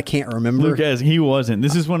comment, I can't remember. Luke S., he wasn't.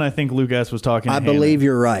 This is when I think Luke S. was talking to Hannah. believe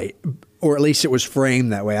you're right. Or at least it was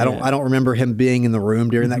framed that way. I don't remember him being in the room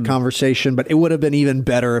during that conversation, but it would have been even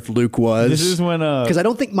better if Luke was. This is when because I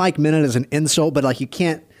don't think Mike meant it as an insult, but like you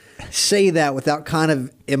can't. say that without kind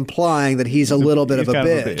of implying that he's a little bit of a kind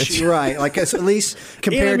of a bitch. bitch. Right. Like at least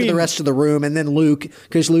compared to the rest of the room. And then Luke,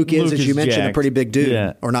 because Luke is, as you mentioned, jacked. a pretty big dude.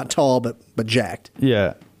 Yeah. Or not tall, but jacked.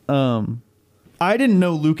 Yeah. I didn't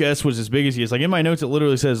know Luke S was as big as he is. Like in my notes, it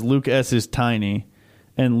literally says Luke S is tiny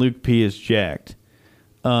and Luke P is jacked.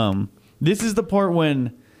 This is the part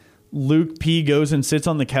when Luke P goes and sits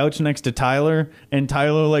on the couch next to Tyler, and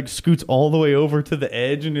Tyler like scoots all the way over to the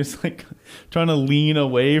edge and is like trying to lean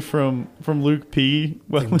away from Luke P.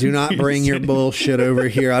 Well, Do not bring your bullshit over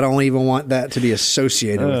here. I don't even want that to be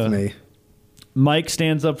associated with me. Mike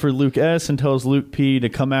stands up for Luke S and tells Luke P to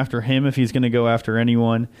come after him if he's going to go after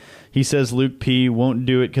anyone. He says Luke P won't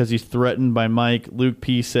do it because he's threatened by Mike. Luke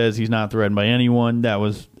P says he's not threatened by anyone. That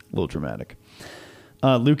was a little dramatic.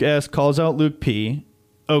 Luke S calls out Luke P.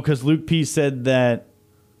 Oh, because Luke P said that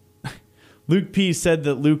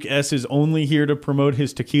Luke S is only here to promote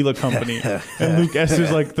his tequila company. And Luke S is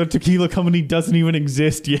like, the tequila company doesn't even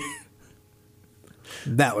exist yet.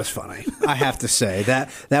 That was funny. I have to say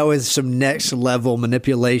that was some next level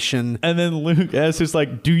manipulation. And then Luke S is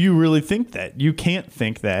like, do you really think that? You can't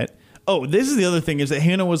think that. Oh, this is the other thing is that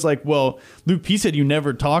Hannah was like, well, Luke P said you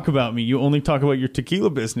never talk about me. You only talk about your tequila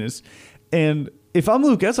business. And if I'm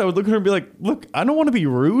Luke S, I would look at her and be like, look, I don't want to be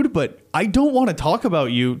rude, but I don't want to talk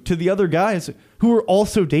about you to the other guys who are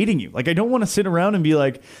also dating you. Like, I don't want to sit around and be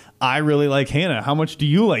like, I really like Hannah. How much do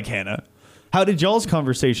you like Hannah? How did y'all's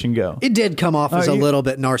conversation go? It did come off as a little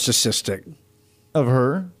bit narcissistic. Of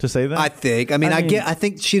her to say that? I think. I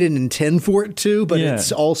think she didn't intend for it to, but Yeah.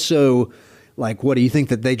 it's also like, what do you think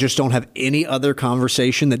that they just don't have any other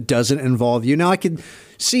conversation that doesn't involve you? Now, I could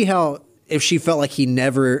see how if she felt like he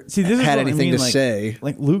never had anything to say.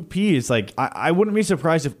 Like Luke P is like, I wouldn't be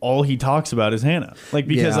surprised if all he talks about is Hannah. Like,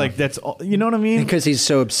 because like that's all, you know what I mean? Because he's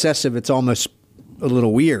so obsessive, it's almost a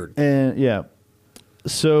little weird. And yeah.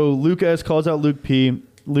 So Luke S calls out Luke P.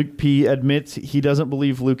 Luke P admits he doesn't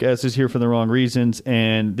believe Luke S is here for the wrong reasons.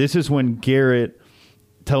 And this is when Garrett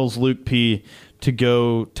tells Luke P to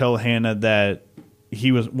go tell Hannah that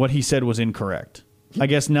what he said was incorrect. I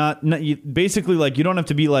guess not basically like, you don't have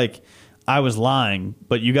to be like, I was lying,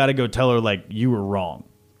 but you got to go tell her like you were wrong.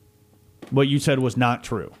 What you said was not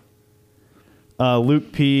true.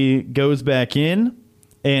 Luke P goes back in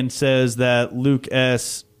and says that Luke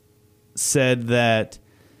S said that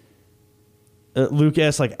Luke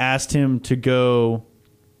S like asked him to go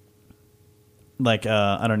like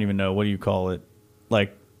I don't even know, what do you call it?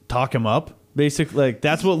 Like talk him up. Basically, like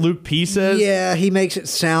that's what Luke P says. Yeah, he makes it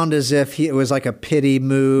sound as if it was like a pity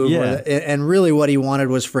move. Yeah. And really what he wanted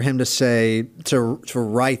was for him to say, to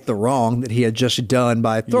right the wrong that he had just done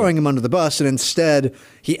by throwing him under the bus. And instead,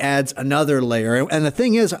 he adds another layer. And the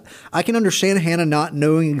thing is, I can understand Hannah not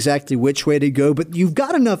knowing exactly which way to go, but you've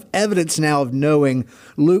got enough evidence now of knowing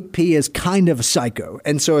Luke P is kind of a psycho.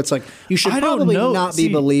 And so it's like, you should probably not be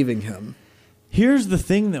believing him. Here's the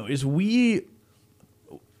thing, though, is we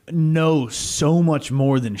know so much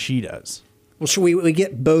more than she does. Well, so we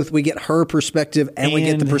get both. We get her perspective and we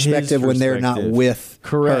get the perspective when they're not with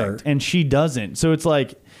her. And she doesn't. So it's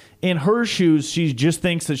like, in her shoes, she just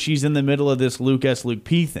thinks that she's in the middle of this Luke S. Luke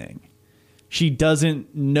P thing. She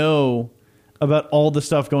doesn't know about all the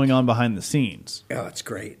stuff going on behind the scenes. Oh, it's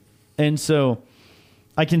great. And so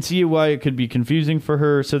I can see why it could be confusing for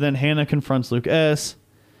her. So then Hannah confronts Luke S.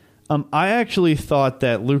 I actually thought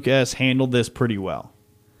that Luke S. handled this pretty well.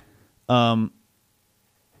 I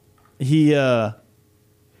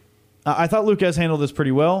thought Luke S. handled this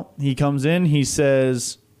pretty well. He comes in, he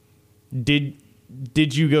says, did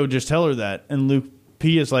you go just tell her that? And Luke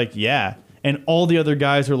P is like, yeah. And all the other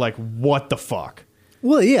guys are like, what the fuck?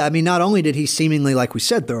 Well, yeah. I mean, not only did he seemingly, like we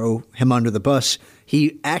said, throw him under the bus,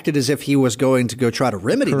 he acted as if he was going to go try to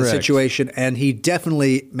remedy the situation, and he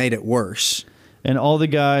definitely made it worse. And all the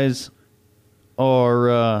guys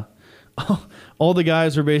are... all the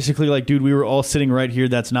guys are basically like, dude, we were all sitting right here.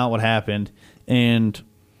 That's not what happened. And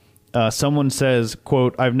someone says,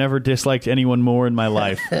 quote, I've never disliked anyone more in my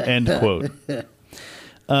life, end quote.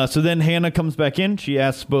 So then Hannah comes back in. She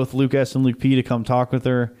asks both Luke S. and Luke P. to come talk with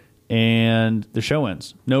her. And the show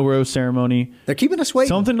ends. No rose ceremony. They're keeping us waiting.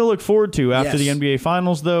 Something to look forward to after the NBA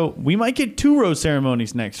Finals, though. We might get 2 rose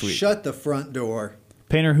ceremonies next week. Shut the front door.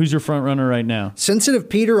 Painter, who's your front runner right now? Sensitive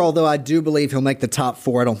Peter, although I do believe he'll make the top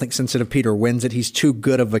 4. I don't think Sensitive Peter wins it. He's too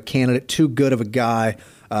good of a candidate, too good of a guy.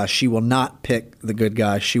 She will not pick the good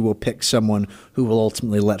guy. She will pick someone who will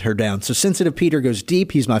ultimately let her down. So Sensitive Peter goes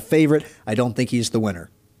deep. He's my favorite. I don't think he's the winner.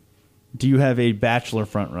 Do you have a Bachelor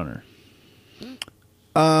front runner?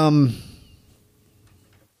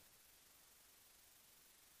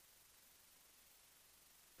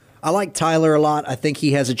 I like Tyler a lot. I think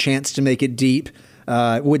he has a chance to make it deep.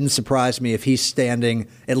 It wouldn't surprise me if he's standing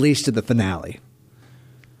at least to the finale.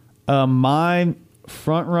 My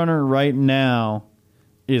front runner right now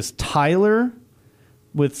is Tyler,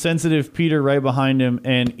 with Sensitive Peter right behind him,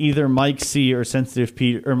 and either Mike C or Sensitive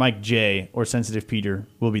Peter, or Mike J or Sensitive Peter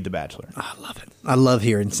will be the Bachelor. I love it. I love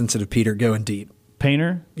hearing Sensitive Peter going deep.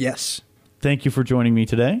 Painter? Yes. Thank you for joining me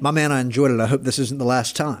today. My man, I enjoyed it. I hope this isn't the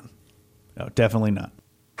last time. No, definitely not.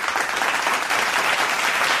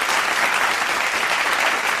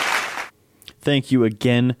 Thank you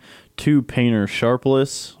again to Painter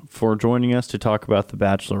Sharpless for joining us to talk about The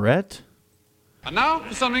Bachelorette. And now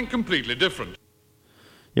for something completely different.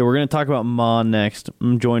 Yeah, we're going to talk about Ma next.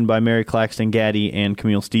 I'm joined by Mary-Claxton, Gatti, and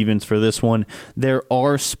Camille Stevens for this one. There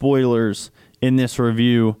are spoilers in this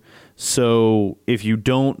review, so if you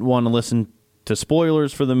don't want to listen to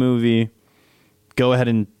spoilers for the movie, go ahead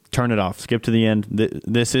and turn it off. Skip to the end.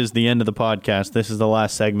 This is the end of the podcast. This is the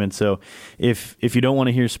last segment, so if you don't want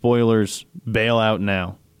to hear spoilers, bail out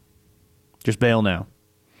now. Just bail now.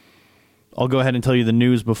 I'll go ahead and tell you the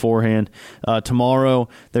news beforehand. Tomorrow,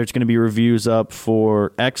 there's going to be reviews up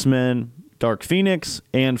for X-Men, Dark Phoenix,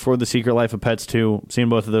 and for The Secret Life of Pets 2. Seeing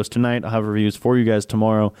both of those tonight. I'll have reviews for you guys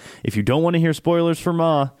tomorrow. If you don't want to hear spoilers for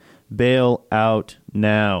Ma, bail out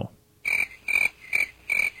now.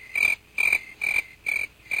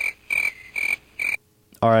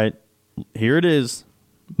 All right, here it is,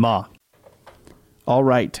 Ma. All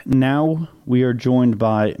right, now we are joined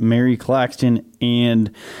by Mary-Claxton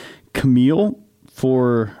and Camille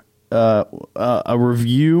for a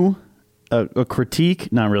review, a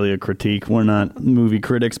critique, not really a critique. We're not movie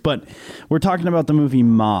critics, but we're talking about the movie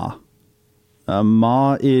Ma.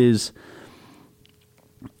 Ma is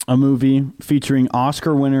a movie featuring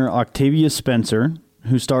Oscar winner Octavia Spencer,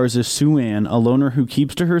 who stars as Sue Ann, a loner who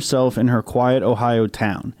keeps to herself in her quiet Ohio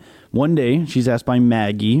town. One day, she's asked by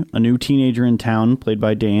Maggie, a new teenager in town, played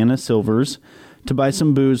by Diana Silvers, to buy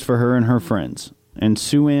some booze for her and her friends. And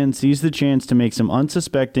Sue Ann sees the chance to make some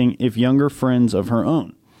unsuspecting, if younger, friends of her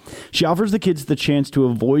own. She offers the kids the chance to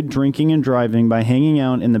avoid drinking and driving by hanging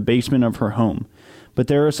out in the basement of her home. But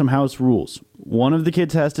there are some house rules. One of the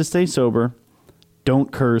kids has to stay sober,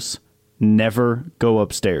 don't curse, never go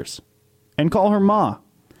upstairs, and call her Ma.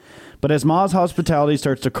 But as Ma's hospitality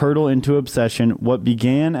starts to curdle into obsession, what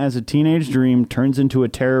began as a teenage dream turns into a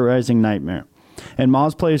terrorizing nightmare. And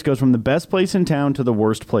Ma's place goes from the best place in town to the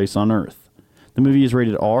worst place on earth. The movie is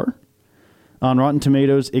rated R. On Rotten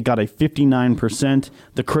Tomatoes, it got a 59%.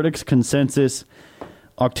 The critics' consensus: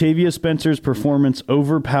 Octavia Spencer's performance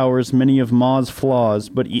overpowers many of Ma's flaws,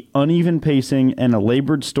 but uneven pacing and a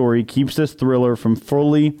labored story keeps this thriller from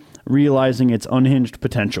fully realizing its unhinged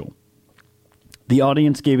potential. The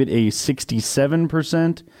audience gave it a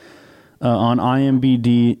 67%. On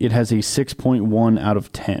IMDb, it has a 6.1 out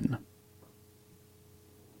of 10.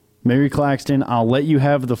 Mary-Claxton, I'll let you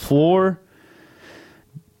have the floor.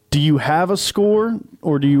 Do you have a score,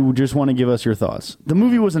 or do you just want to give us your thoughts? The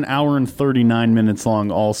movie was an hour and 39 minutes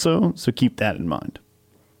long also, so keep that in mind.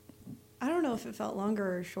 I don't know if it felt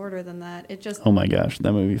longer or shorter than that. It just... Oh my gosh,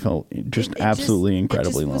 that movie felt just absolutely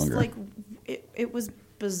incredibly longer. Like, it was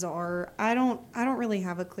bizarre. I don't really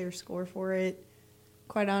have a clear score for it.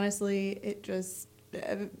 Quite honestly, it just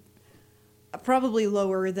probably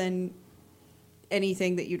lower than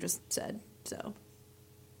anything that you just said. So,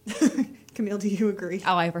 Camille, do you agree?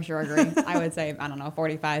 Oh, I for sure agree. I would say, I don't know,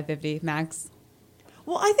 45, 50 max.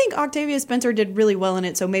 Well, I think Octavia Spencer did really well in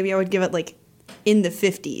it, so maybe I would give it like in the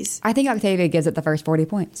 50s. I think Octavia gives it the first 40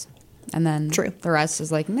 points. And then True. The rest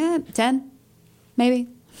is like, 10, maybe.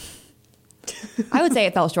 I would say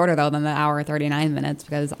it fell shorter, though, than the hour 39 minutes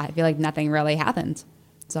because I feel like nothing really happened.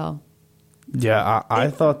 So. Yeah, I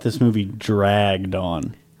thought this movie dragged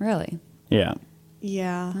on. Really? Yeah.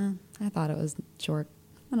 Yeah. I thought it was short.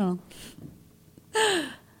 I don't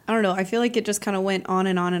know. I don't know. I feel like it just kind of went on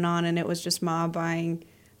and on and on, and it was just Ma buying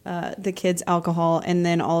the kids alcohol, and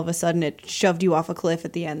then all of a sudden it shoved you off a cliff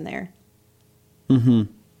at the end there. Mm-hmm.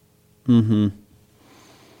 Mm-hmm.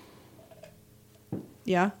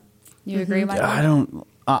 Yeah? You agree, Michael?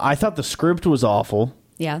 I thought the script was awful.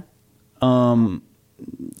 Yeah.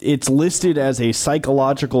 It's listed as a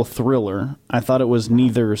psychological thriller. I thought it was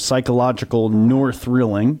neither psychological nor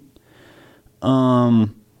thrilling.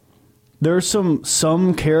 There's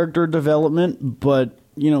some character development, but,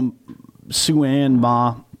 Sue Ann,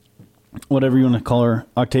 Ma, whatever you want to call her,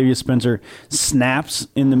 Octavia Spencer, snaps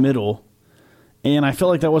in the middle. And I felt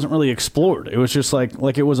like that wasn't really explored. It was just like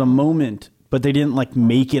it was a moment, but they didn't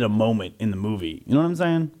make it a moment in the movie. You know what I'm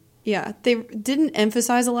saying? Yeah. They didn't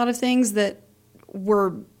emphasize a lot of things that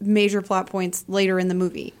were major plot points later in the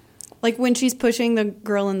movie. Like when she's pushing the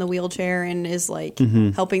girl in the wheelchair and is like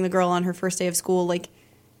helping the girl on her first day of school, like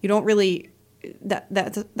you don't really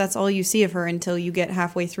that's all you see of her until you get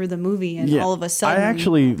halfway through the movie, and all of a sudden I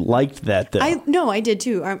actually liked that though. I did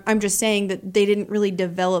too. I'm just saying that they didn't really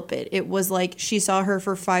develop it. It was like she saw her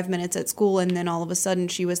for 5 minutes at school, and then all of a sudden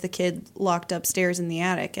she was the kid locked upstairs in the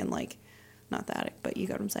attic, and like not the attic, but you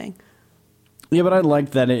got what I'm saying. Yeah, but I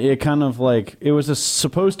liked that. It kind of like it was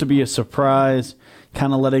supposed to be a surprise,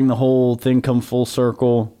 kind of letting the whole thing come full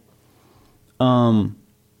circle.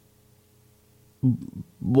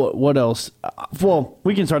 What else? Well,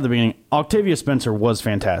 we can start at the beginning. Octavia Spencer was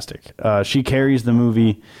fantastic. She carries the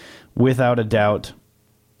movie without a doubt.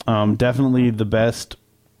 Definitely the best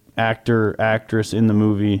actress in the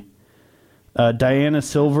movie. Diana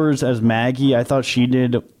Silvers as Maggie, I thought she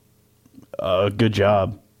did a good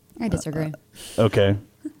job. I disagree. Okay.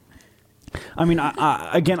 I mean,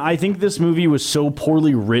 I think this movie was so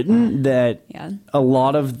poorly written that a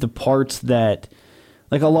lot of the parts that...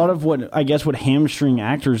 Like a lot of what hamstring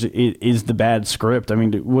actors is the bad script. I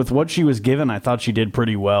mean, with what she was given, I thought she did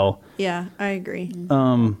pretty well. Yeah, I agree.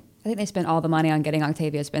 I think they spent all the money on getting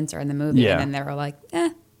Octavia Spencer in the movie, and then they were like,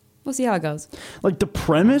 we'll see how it goes. Like the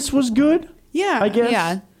premise was good. Yeah, I guess.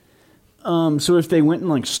 Yeah. So if they went and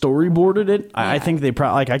like storyboarded it, I think they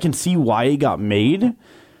probably I can see why it got made.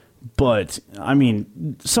 But I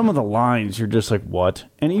mean, some of the lines you're just like, what?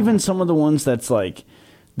 And even some of the ones that's like.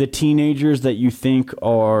 The teenagers that you think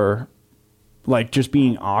are like just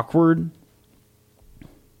being awkward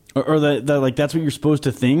or that like that's what you're supposed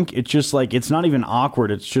to think. It's just like it's not even awkward.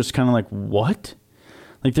 It's just kind of like what?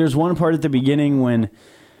 Like there's one part at the beginning when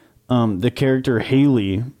the character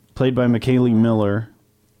Haley, played by McKaylee Miller,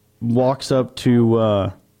 walks up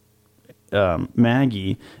to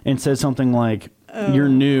Maggie and says something like, "You're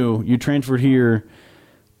new. You transferred here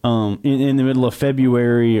in the middle of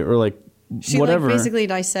February," or like. She whatever. Like basically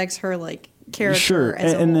dissects her like character. Sure,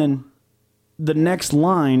 and then the next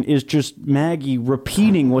line is just Maggie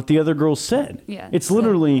repeating what the other girl said. Yeah, it's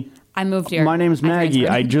literally. I moved here. My name's Maggie.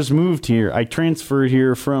 I just moved here. I transferred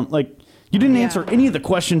here from like you didn't answer any of the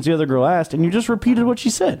questions the other girl asked, and you just repeated what she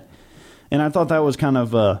said. And I thought that was kind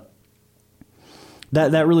of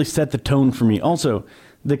that really set the tone for me. Also,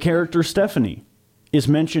 the character Stephanie is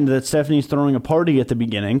mentioned that Stephanie's throwing a party at the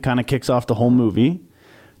beginning, kind of kicks off the whole movie.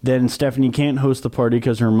 Then Stephanie can't host the party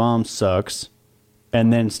because her mom sucks.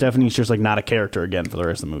 And then Stephanie's just like not a character again for the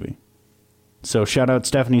rest of the movie. So shout out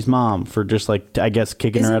Stephanie's mom for just like, I guess,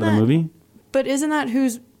 kicking her out of the movie. But isn't that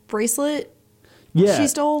whose bracelet she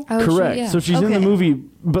stole? Oh, correct. So she's in the movie,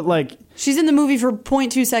 but like... She's in the movie for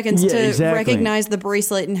 0.2 seconds to recognize the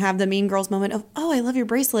bracelet and have the Mean Girls moment of, oh, I love your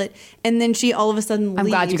bracelet. And then she all of a sudden leaves. I'm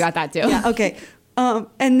glad you got that too. Yeah, okay.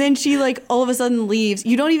 And then she like all of a sudden leaves.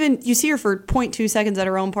 You see her for 0.2 seconds at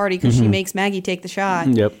her own party because she makes Maggie take the shot.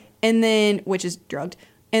 Yep. And then, which is drugged.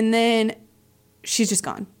 And then she's just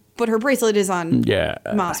gone. But her bracelet is on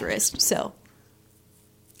Ma's wrist. So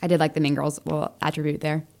I did like the Mean Girls attribute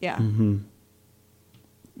there. Yeah. Mm-hmm.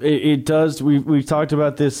 It does. We've talked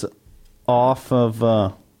about this off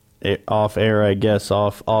air, I guess,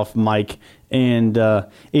 off mic. And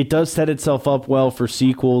it does set itself up well for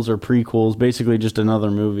sequels or prequels, basically just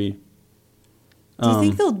another movie. Do you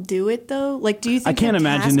think they'll do it though? Like, do you think I can't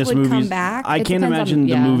imagine this movie come back? I can't imagine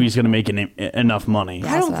the movie's going to make enough money.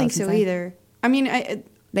 I don't think so either. I mean,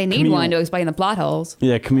 they need Camille, one to explain the plot holes.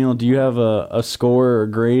 Yeah, Camille, do you have a score or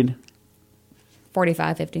a grade?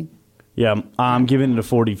 45, 50. Yeah, I'm giving it a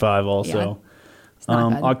 45 also. Yeah.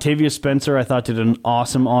 Octavia Spencer, I thought, did an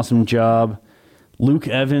awesome job. Luke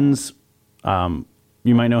Evans, you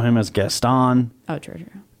might know him as Gaston. Oh, true.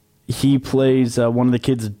 He plays one of the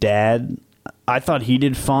kids' dad. I thought he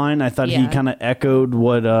did fine. I thought he kind of echoed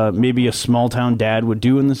what maybe a small-town dad would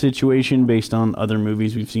do in the situation based on other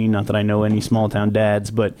movies we've seen. Not that I know any small-town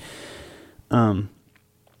dads, but I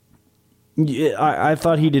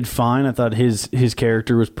thought he did fine. I thought his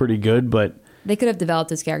character was pretty good, but... They could have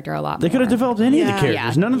developed his character a lot more. They could have developed any of the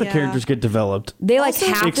characters. Yeah. None of the characters get developed. They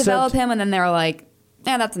half develop him, and then they're like,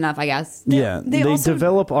 that's enough, I guess. They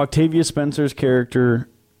develop Octavia Spencer's character...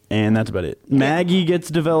 And that's about it. Maggie gets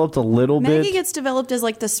developed a little bit. Maggie gets developed as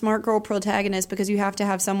like the smart girl protagonist because you have to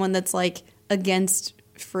have someone that's like against,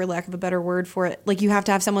 for lack of a better word for it, like you have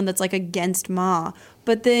to have someone that's like against Ma.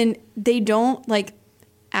 But then they don't, like,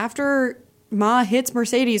 after Ma hits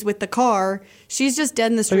Mercedes with the car, she's just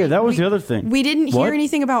dead in the street. Okay, that was the other thing. We didn't hear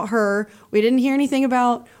anything about her. We didn't hear anything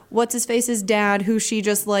about what's-his-face's dad, who she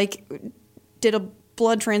just like did a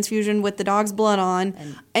blood transfusion with the dog's blood on.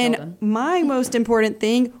 And my most important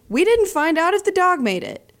thing, we didn't find out if the dog made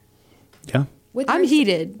it. Yeah. I'm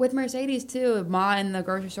heated. With Mercedes, too. Ma in the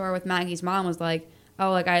grocery store with Maggie's mom was like,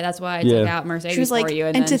 oh, like that's why I Yeah. took out Mercedes She was like, for you.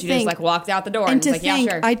 And and then to she think- just like walked out the door And and to was like, think,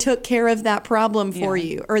 yeah, sure. I took care of that problem for Yeah.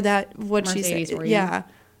 you, or that what she Mercedes said. for you. Yeah.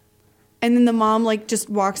 And then the mom like just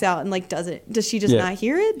walks out and like does it. Does she just Yeah. not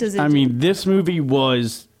hear it? Does it? I mean, this movie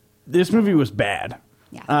was bad.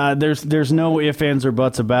 Yeah. There's no ifs, ands, or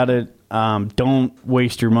buts about it. Don't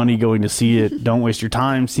waste your money going to see it. Don't waste your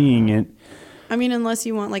time seeing it. I mean, unless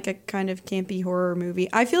you want like a kind of campy horror movie,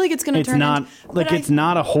 I feel like it's going to It's turn. not but it's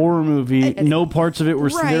not a horror movie. No parts of it were.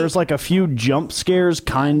 Right. There's like a few jump scares,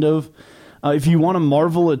 kind of. If you want to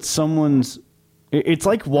marvel at someone's, it's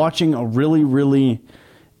like watching a really, really,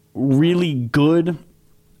 really good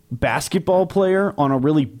basketball player on a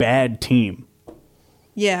really bad team.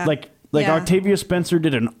 Yeah. Like Yeah. Octavia Spencer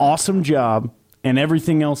did an awesome job, and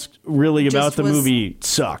everything else really about Just the was- movie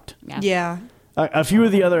sucked. Yeah. A few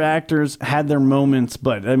of the other actors had their moments,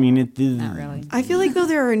 but I mean, it Not really. I feel like though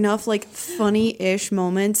there are enough like funny-ish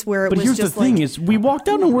moments where it But was here's just the thing: like. is we walked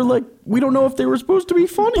out and we're like, we don't know if they were supposed to be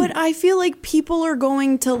funny. But I feel like people are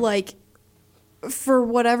going to like, for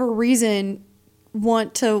whatever reason,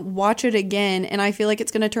 want to watch it again, and I feel like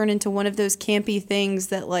it's going to turn into one of those campy things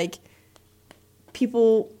that like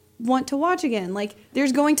people want to watch again. Like,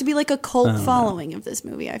 there's going to be like a cult following of this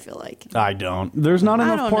movie. I feel like. I don't. There's not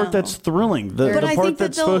enough don't part know. that's thrilling. The But I part think that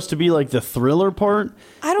that's they'll- supposed to be like the thriller part.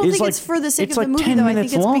 I don't is think like- it's for the sake it's of the like movie 10 though. I think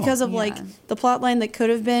minutes it's long. because of Yeah. like the plot line that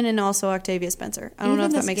could have been, and also Octavia Spencer. I don't know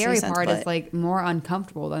if that makes the any scary sense. part but is like more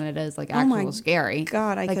uncomfortable than it is like Oh my actual scary.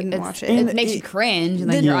 God, I Like, couldn't it's- watch it. It makes you cringe,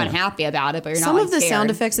 and then you're Yeah. unhappy about it, but you're some not. of the like, sound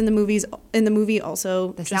scared. effects in the movie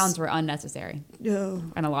also The sounds were unnecessary Ugh.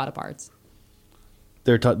 in a lot of parts.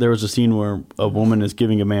 There was a scene where a woman is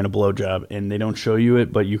giving a man a blowjob, and they don't show you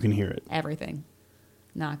it, but you can hear it. Everything,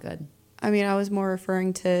 not good. I mean, I was more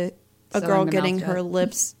referring to a Sewing girl the getting mouth her shut.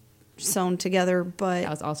 lips sewn together, but That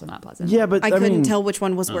was also not pleasant. Yeah, but I couldn't mean, tell which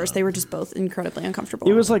one was worse. They were just both incredibly uncomfortable.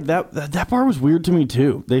 It was like that part was weird to me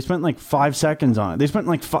too. They spent like 5 seconds on it. They spent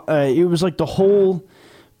like it was like the whole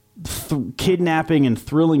kidnapping and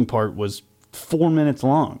thrilling part was 4 minutes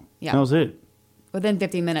long. Yeah. That was it. Within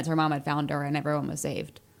 15 minutes, her mom had found her, and everyone was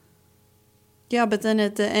saved. Yeah, but then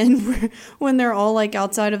at the end, when they're all like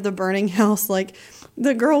outside of the burning house, like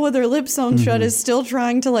the girl with her lips sewn Mm-hmm. shut is still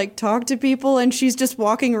trying to like talk to people, and she's just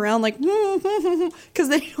walking around like because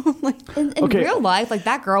they don't like. In Okay. real life, like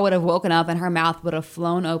that girl would have woken up and her mouth would have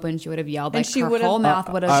flown open. She would have yelled. And Like she her would have- whole mouth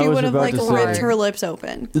would have. I She was would have about like to say- ripped her lips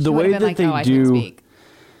open. The way that they do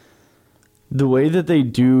the way that they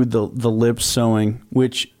do the lip sewing,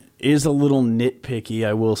 which is a little nitpicky,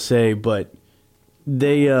 I will say, but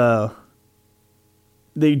they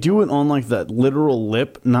do it on like that literal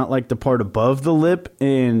lip, not like the part above the lip.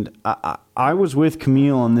 And I was with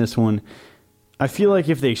Camille on this one. I feel like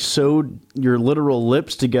if they sewed your literal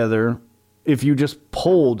lips together, if you just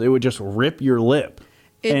pulled, it would just rip your lip,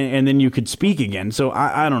 and then you could speak again. So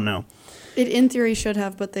I don't know. It in theory should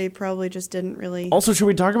have, but they probably just didn't really. Also, should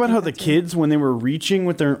we talk about how the kids, when they were reaching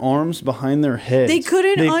with their arms behind their heads, They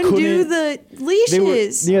couldn't undo the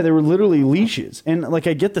leashes. They were literally leashes. And like,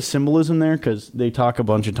 I get the symbolism there because they talk a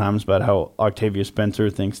bunch of times about how Octavia Spencer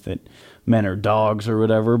thinks that men are dogs or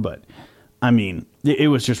whatever. But I mean, it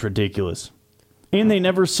was just ridiculous. And they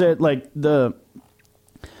never said like the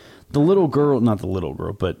little girl, not the little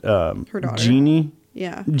girl, but Her daughter. Jeannie.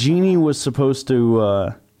 Yeah. Jeannie was supposed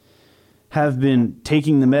to have been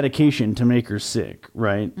taking the medication to make her sick,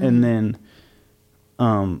 right? Mm-hmm.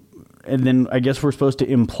 And then I guess we're supposed to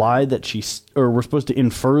imply that we're supposed to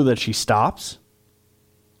infer that she stops,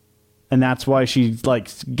 and that's why she like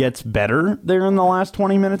gets better there in the last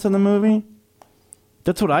 20 minutes of the movie.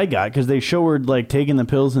 That's what I got because they show her like taking the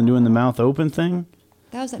pills and doing the mouth open thing.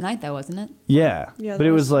 That was at night, though, wasn't it? Yeah, Yeah, but that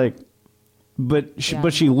it was- was like, but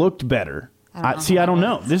she looked better. I don't know See, how I don't that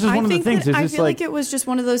know. was. This is one of the things. I It's feel like like it was just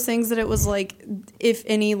one of those things that it was like if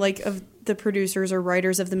any like of the producers or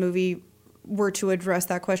writers of the movie were to address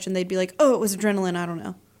that question, they'd be like, "Oh, it was adrenaline." I don't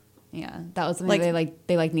know. Yeah, that was Like- something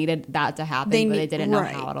they needed that to happen, They but they need- didn't know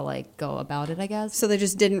right. how to like go about it. I guess. So they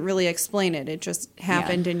just didn't really explain it. It just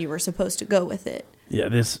happened, and you were supposed to go with it. yeah,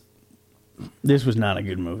 this was not a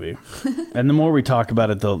good movie. And the more we talk about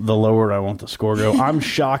it, the lower I want the score go. I'm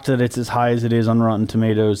shocked that it's as high as it is on Rotten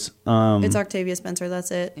Tomatoes. It's Octavia Spencer. That's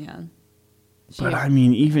it. Yeah. But I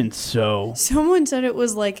mean, even so, Someone said it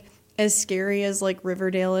was like as scary as like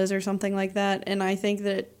Riverdale is, or something like that, and I think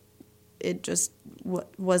that it just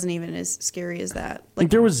wasn't even as scary as that. like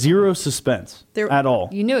there was zero suspense There- at all.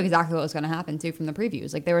 You knew exactly what was going to happen too from the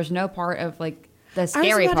previews. Like there was no part of like the I was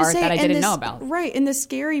scary about to part say, that I and didn't this- know about. Right, and the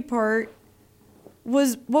scary part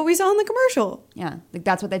was what we saw in the commercial. Yeah, like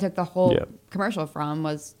that's what they took the whole Yeah. commercial from,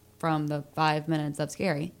 was from the 5 minutes of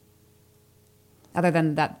Scary. Other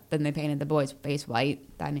than that, then they painted the boy's face white.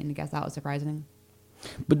 I mean, I guess that was surprising.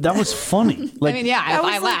 But that was funny. Like, I mean, yeah, That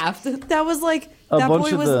was I laughed. laughed. That was like, A that bunch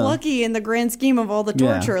boy of was the- lucky in the grand scheme of all the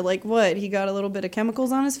Yeah. torture. Like, what? He got a little bit of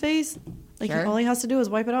chemicals on his face? Like, Sure. all he has to do is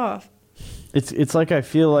wipe it off. it's like I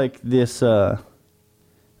feel like this, and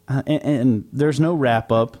there's no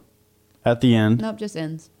wrap up at the end. Nope, just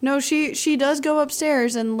ends. No, she does go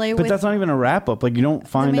upstairs and lay But with... that's not even a wrap up. Like, you don't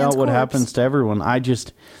find man's out what corpse. happens to everyone.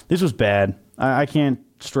 This was bad. I can't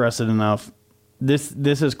stress it enough. This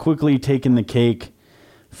has quickly taken the cake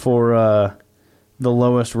for the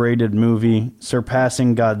lowest rated movie,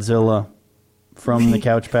 surpassing Godzilla from the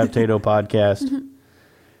CouchPaptato podcast.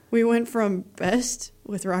 We went from best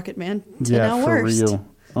with Rocket Man to Yeah, now for worst. real.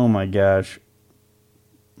 Oh my gosh.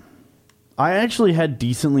 I actually had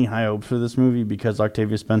decently high hopes for this movie because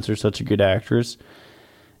Octavia Spencer's such a good actress.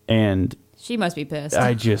 And She must be pissed.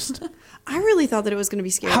 I just... I really thought that it was going to be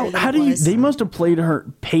scarier How than do it you? was. They must have paid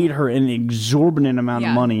her an exorbitant amount of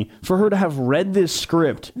Yeah. money for her to have read this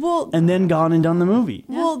script, Well- and then gone and done the movie.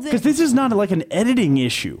 Well, because this is not like an editing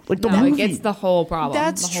issue. Like the no, movie, it's the whole problem.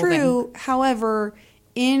 That's the whole thing. true. However,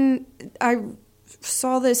 I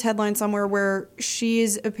saw this headline somewhere where she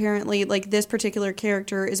is apparently, like, this particular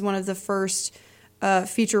character is one of the first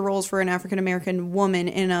feature roles for an African American woman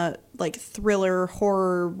in a, like, thriller,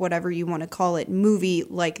 horror, whatever you want to call it, movie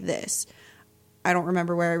like this. I don't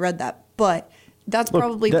remember where I read that, but that's Look,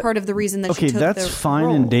 probably that- part of the reason that okay, she took that's the fine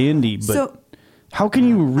role. and dandy, but So, how can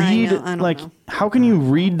you read I don't know. how can you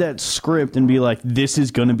read that script and be like, this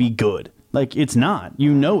is going to be good? Like, it's not.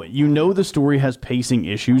 You know it. You know the story has pacing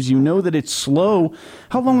issues. You know that it's slow.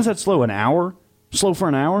 How long was that slow? An hour? Slow for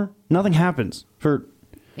an hour? Nothing happens for.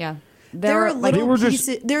 Yeah. there are like, they little were just-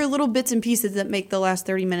 pieces, there are little bits and pieces that make the last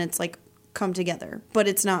 30 minutes, like, come together, but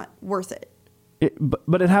it's not worth it.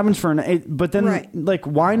 But it happens for but then Right. like,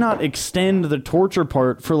 why not extend the torture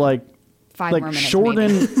part for like 5 like more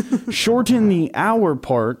minutes, shorten the hour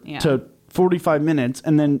part Yeah. to 45 minutes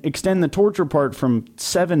and then extend the torture part from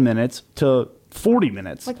 7 minutes to 40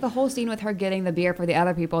 minutes. like the whole scene with her getting the beer for the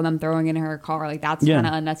other people and them throwing it in her car, like that's Yeah. kind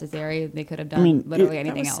of unnecessary. They could have done mean, literally that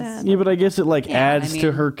anything was else. sad. Yeah, but I guess it like Yeah, adds I to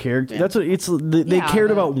mean- her character. That's what they Yeah, cared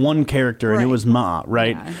but- about one character and it Right. was Ma,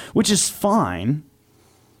 right? Yeah. Which is fine.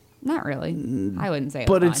 Not really. I wouldn't say.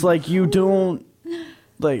 But it's it's fine. like you don't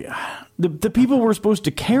like the people we're supposed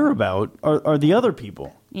to care about are the other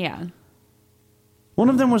people. yeah. One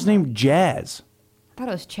of them was named Jazz. I thought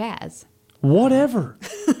it was Chaz. Whatever.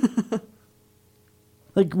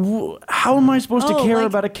 Like, how am I supposed to Oh, care like,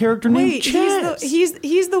 about a character named Wait, Chaz?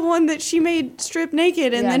 he's the one that she made strip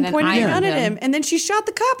naked and Yeah, then and then pointed a gun ironed at him. him, and then she shot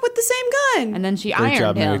the cop with the same gun. And then she Great ironed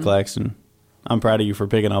job, him. Mary-Claxton. I'm proud of you for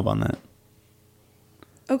picking up on that.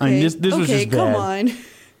 Okay, I mean, this was okay, just come bad.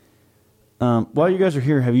 on. While you guys are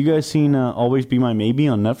here, have you guys seen Always Be My Maybe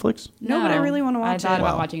on Netflix? No, but I really want to watch I thought it.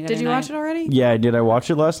 about Wow. watching it. Did the you other watch it night. already? Yeah, I did. I watched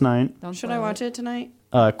it last night. Don't Should spoil I watch it tonight?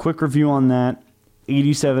 Quick review on that.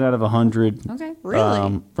 87 out of 100. Okay.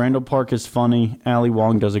 Really? Randall Park is funny. Ali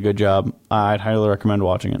Wong does a good job. I'd highly recommend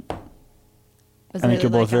watching it. Was I think it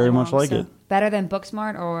you'll both very Ali much Wong, like so- it. better than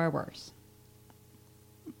Booksmart or worse?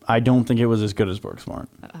 I don't think it was as good as Booksmart.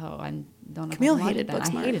 Oh, I don't know. Camille if I watched hated it then.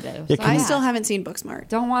 Booksmart. I hated it. It was Yeah, so Camille- I bad. still haven't seen Booksmart.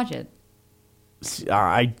 Don't watch it.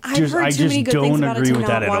 I I've just, heard I too many just good things don't about it agree to with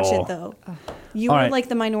not that at watch all. it, though. You All were right. like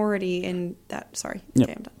the minority in that. Sorry. Yep.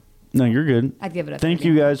 Okay, I'm done. No, you're good. I'd give it a Thank 30.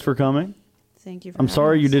 you guys for coming. Thank you for I'm having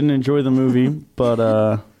sorry you us. didn't enjoy the movie,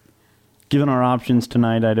 but given our options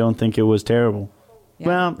tonight, I don't think it was terrible. Yeah.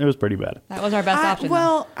 Well, it was pretty bad. That was our best option. though.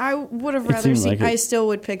 Well, I would have It rather seemed seen. like it. I still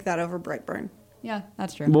would pick that over Brightburn. yeah,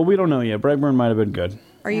 that's true. Well, we don't know yet. Brightburn might have been good.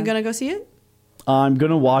 Are you gonna go see it? I'm going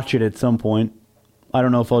to watch it at some point. I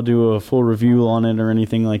don't know if I'll do a full review on it or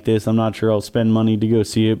anything like this. I'm not sure I'll spend money to go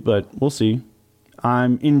see it, but we'll see.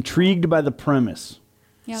 I'm intrigued by the premise.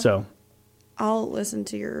 Yeah. So, I'll listen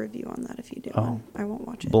to your review on that if you do. Oh. one. I won't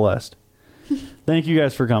watch it. blessed. Thank you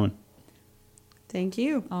guys for coming. Thank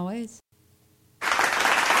you. Always.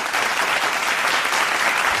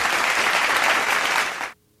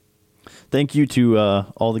 Thank you to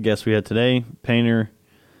all the guests we had today, Painter,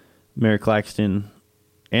 Mary-Claxton,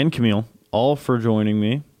 and Camille, all for joining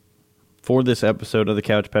me for this episode of the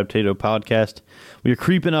CouchPaptato podcast. We are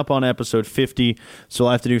creeping up on episode 50, so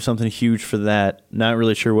I'll have to do something huge for that. Not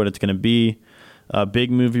really sure what it's going to be. A big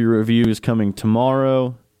movie review is coming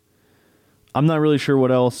tomorrow. I'm not really sure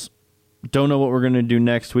what else. Don't know what we're going to do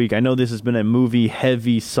next week. I know this has been a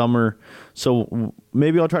movie-heavy summer, so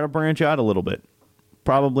maybe I'll try to branch out a little bit.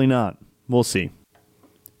 Probably not. We'll see.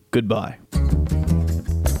 Goodbye.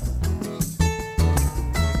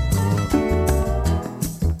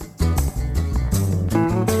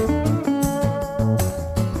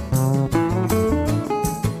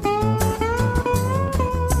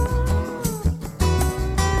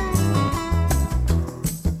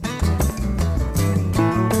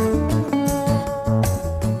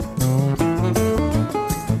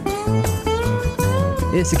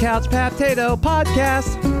 It's the CouchPaptato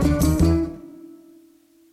podcast.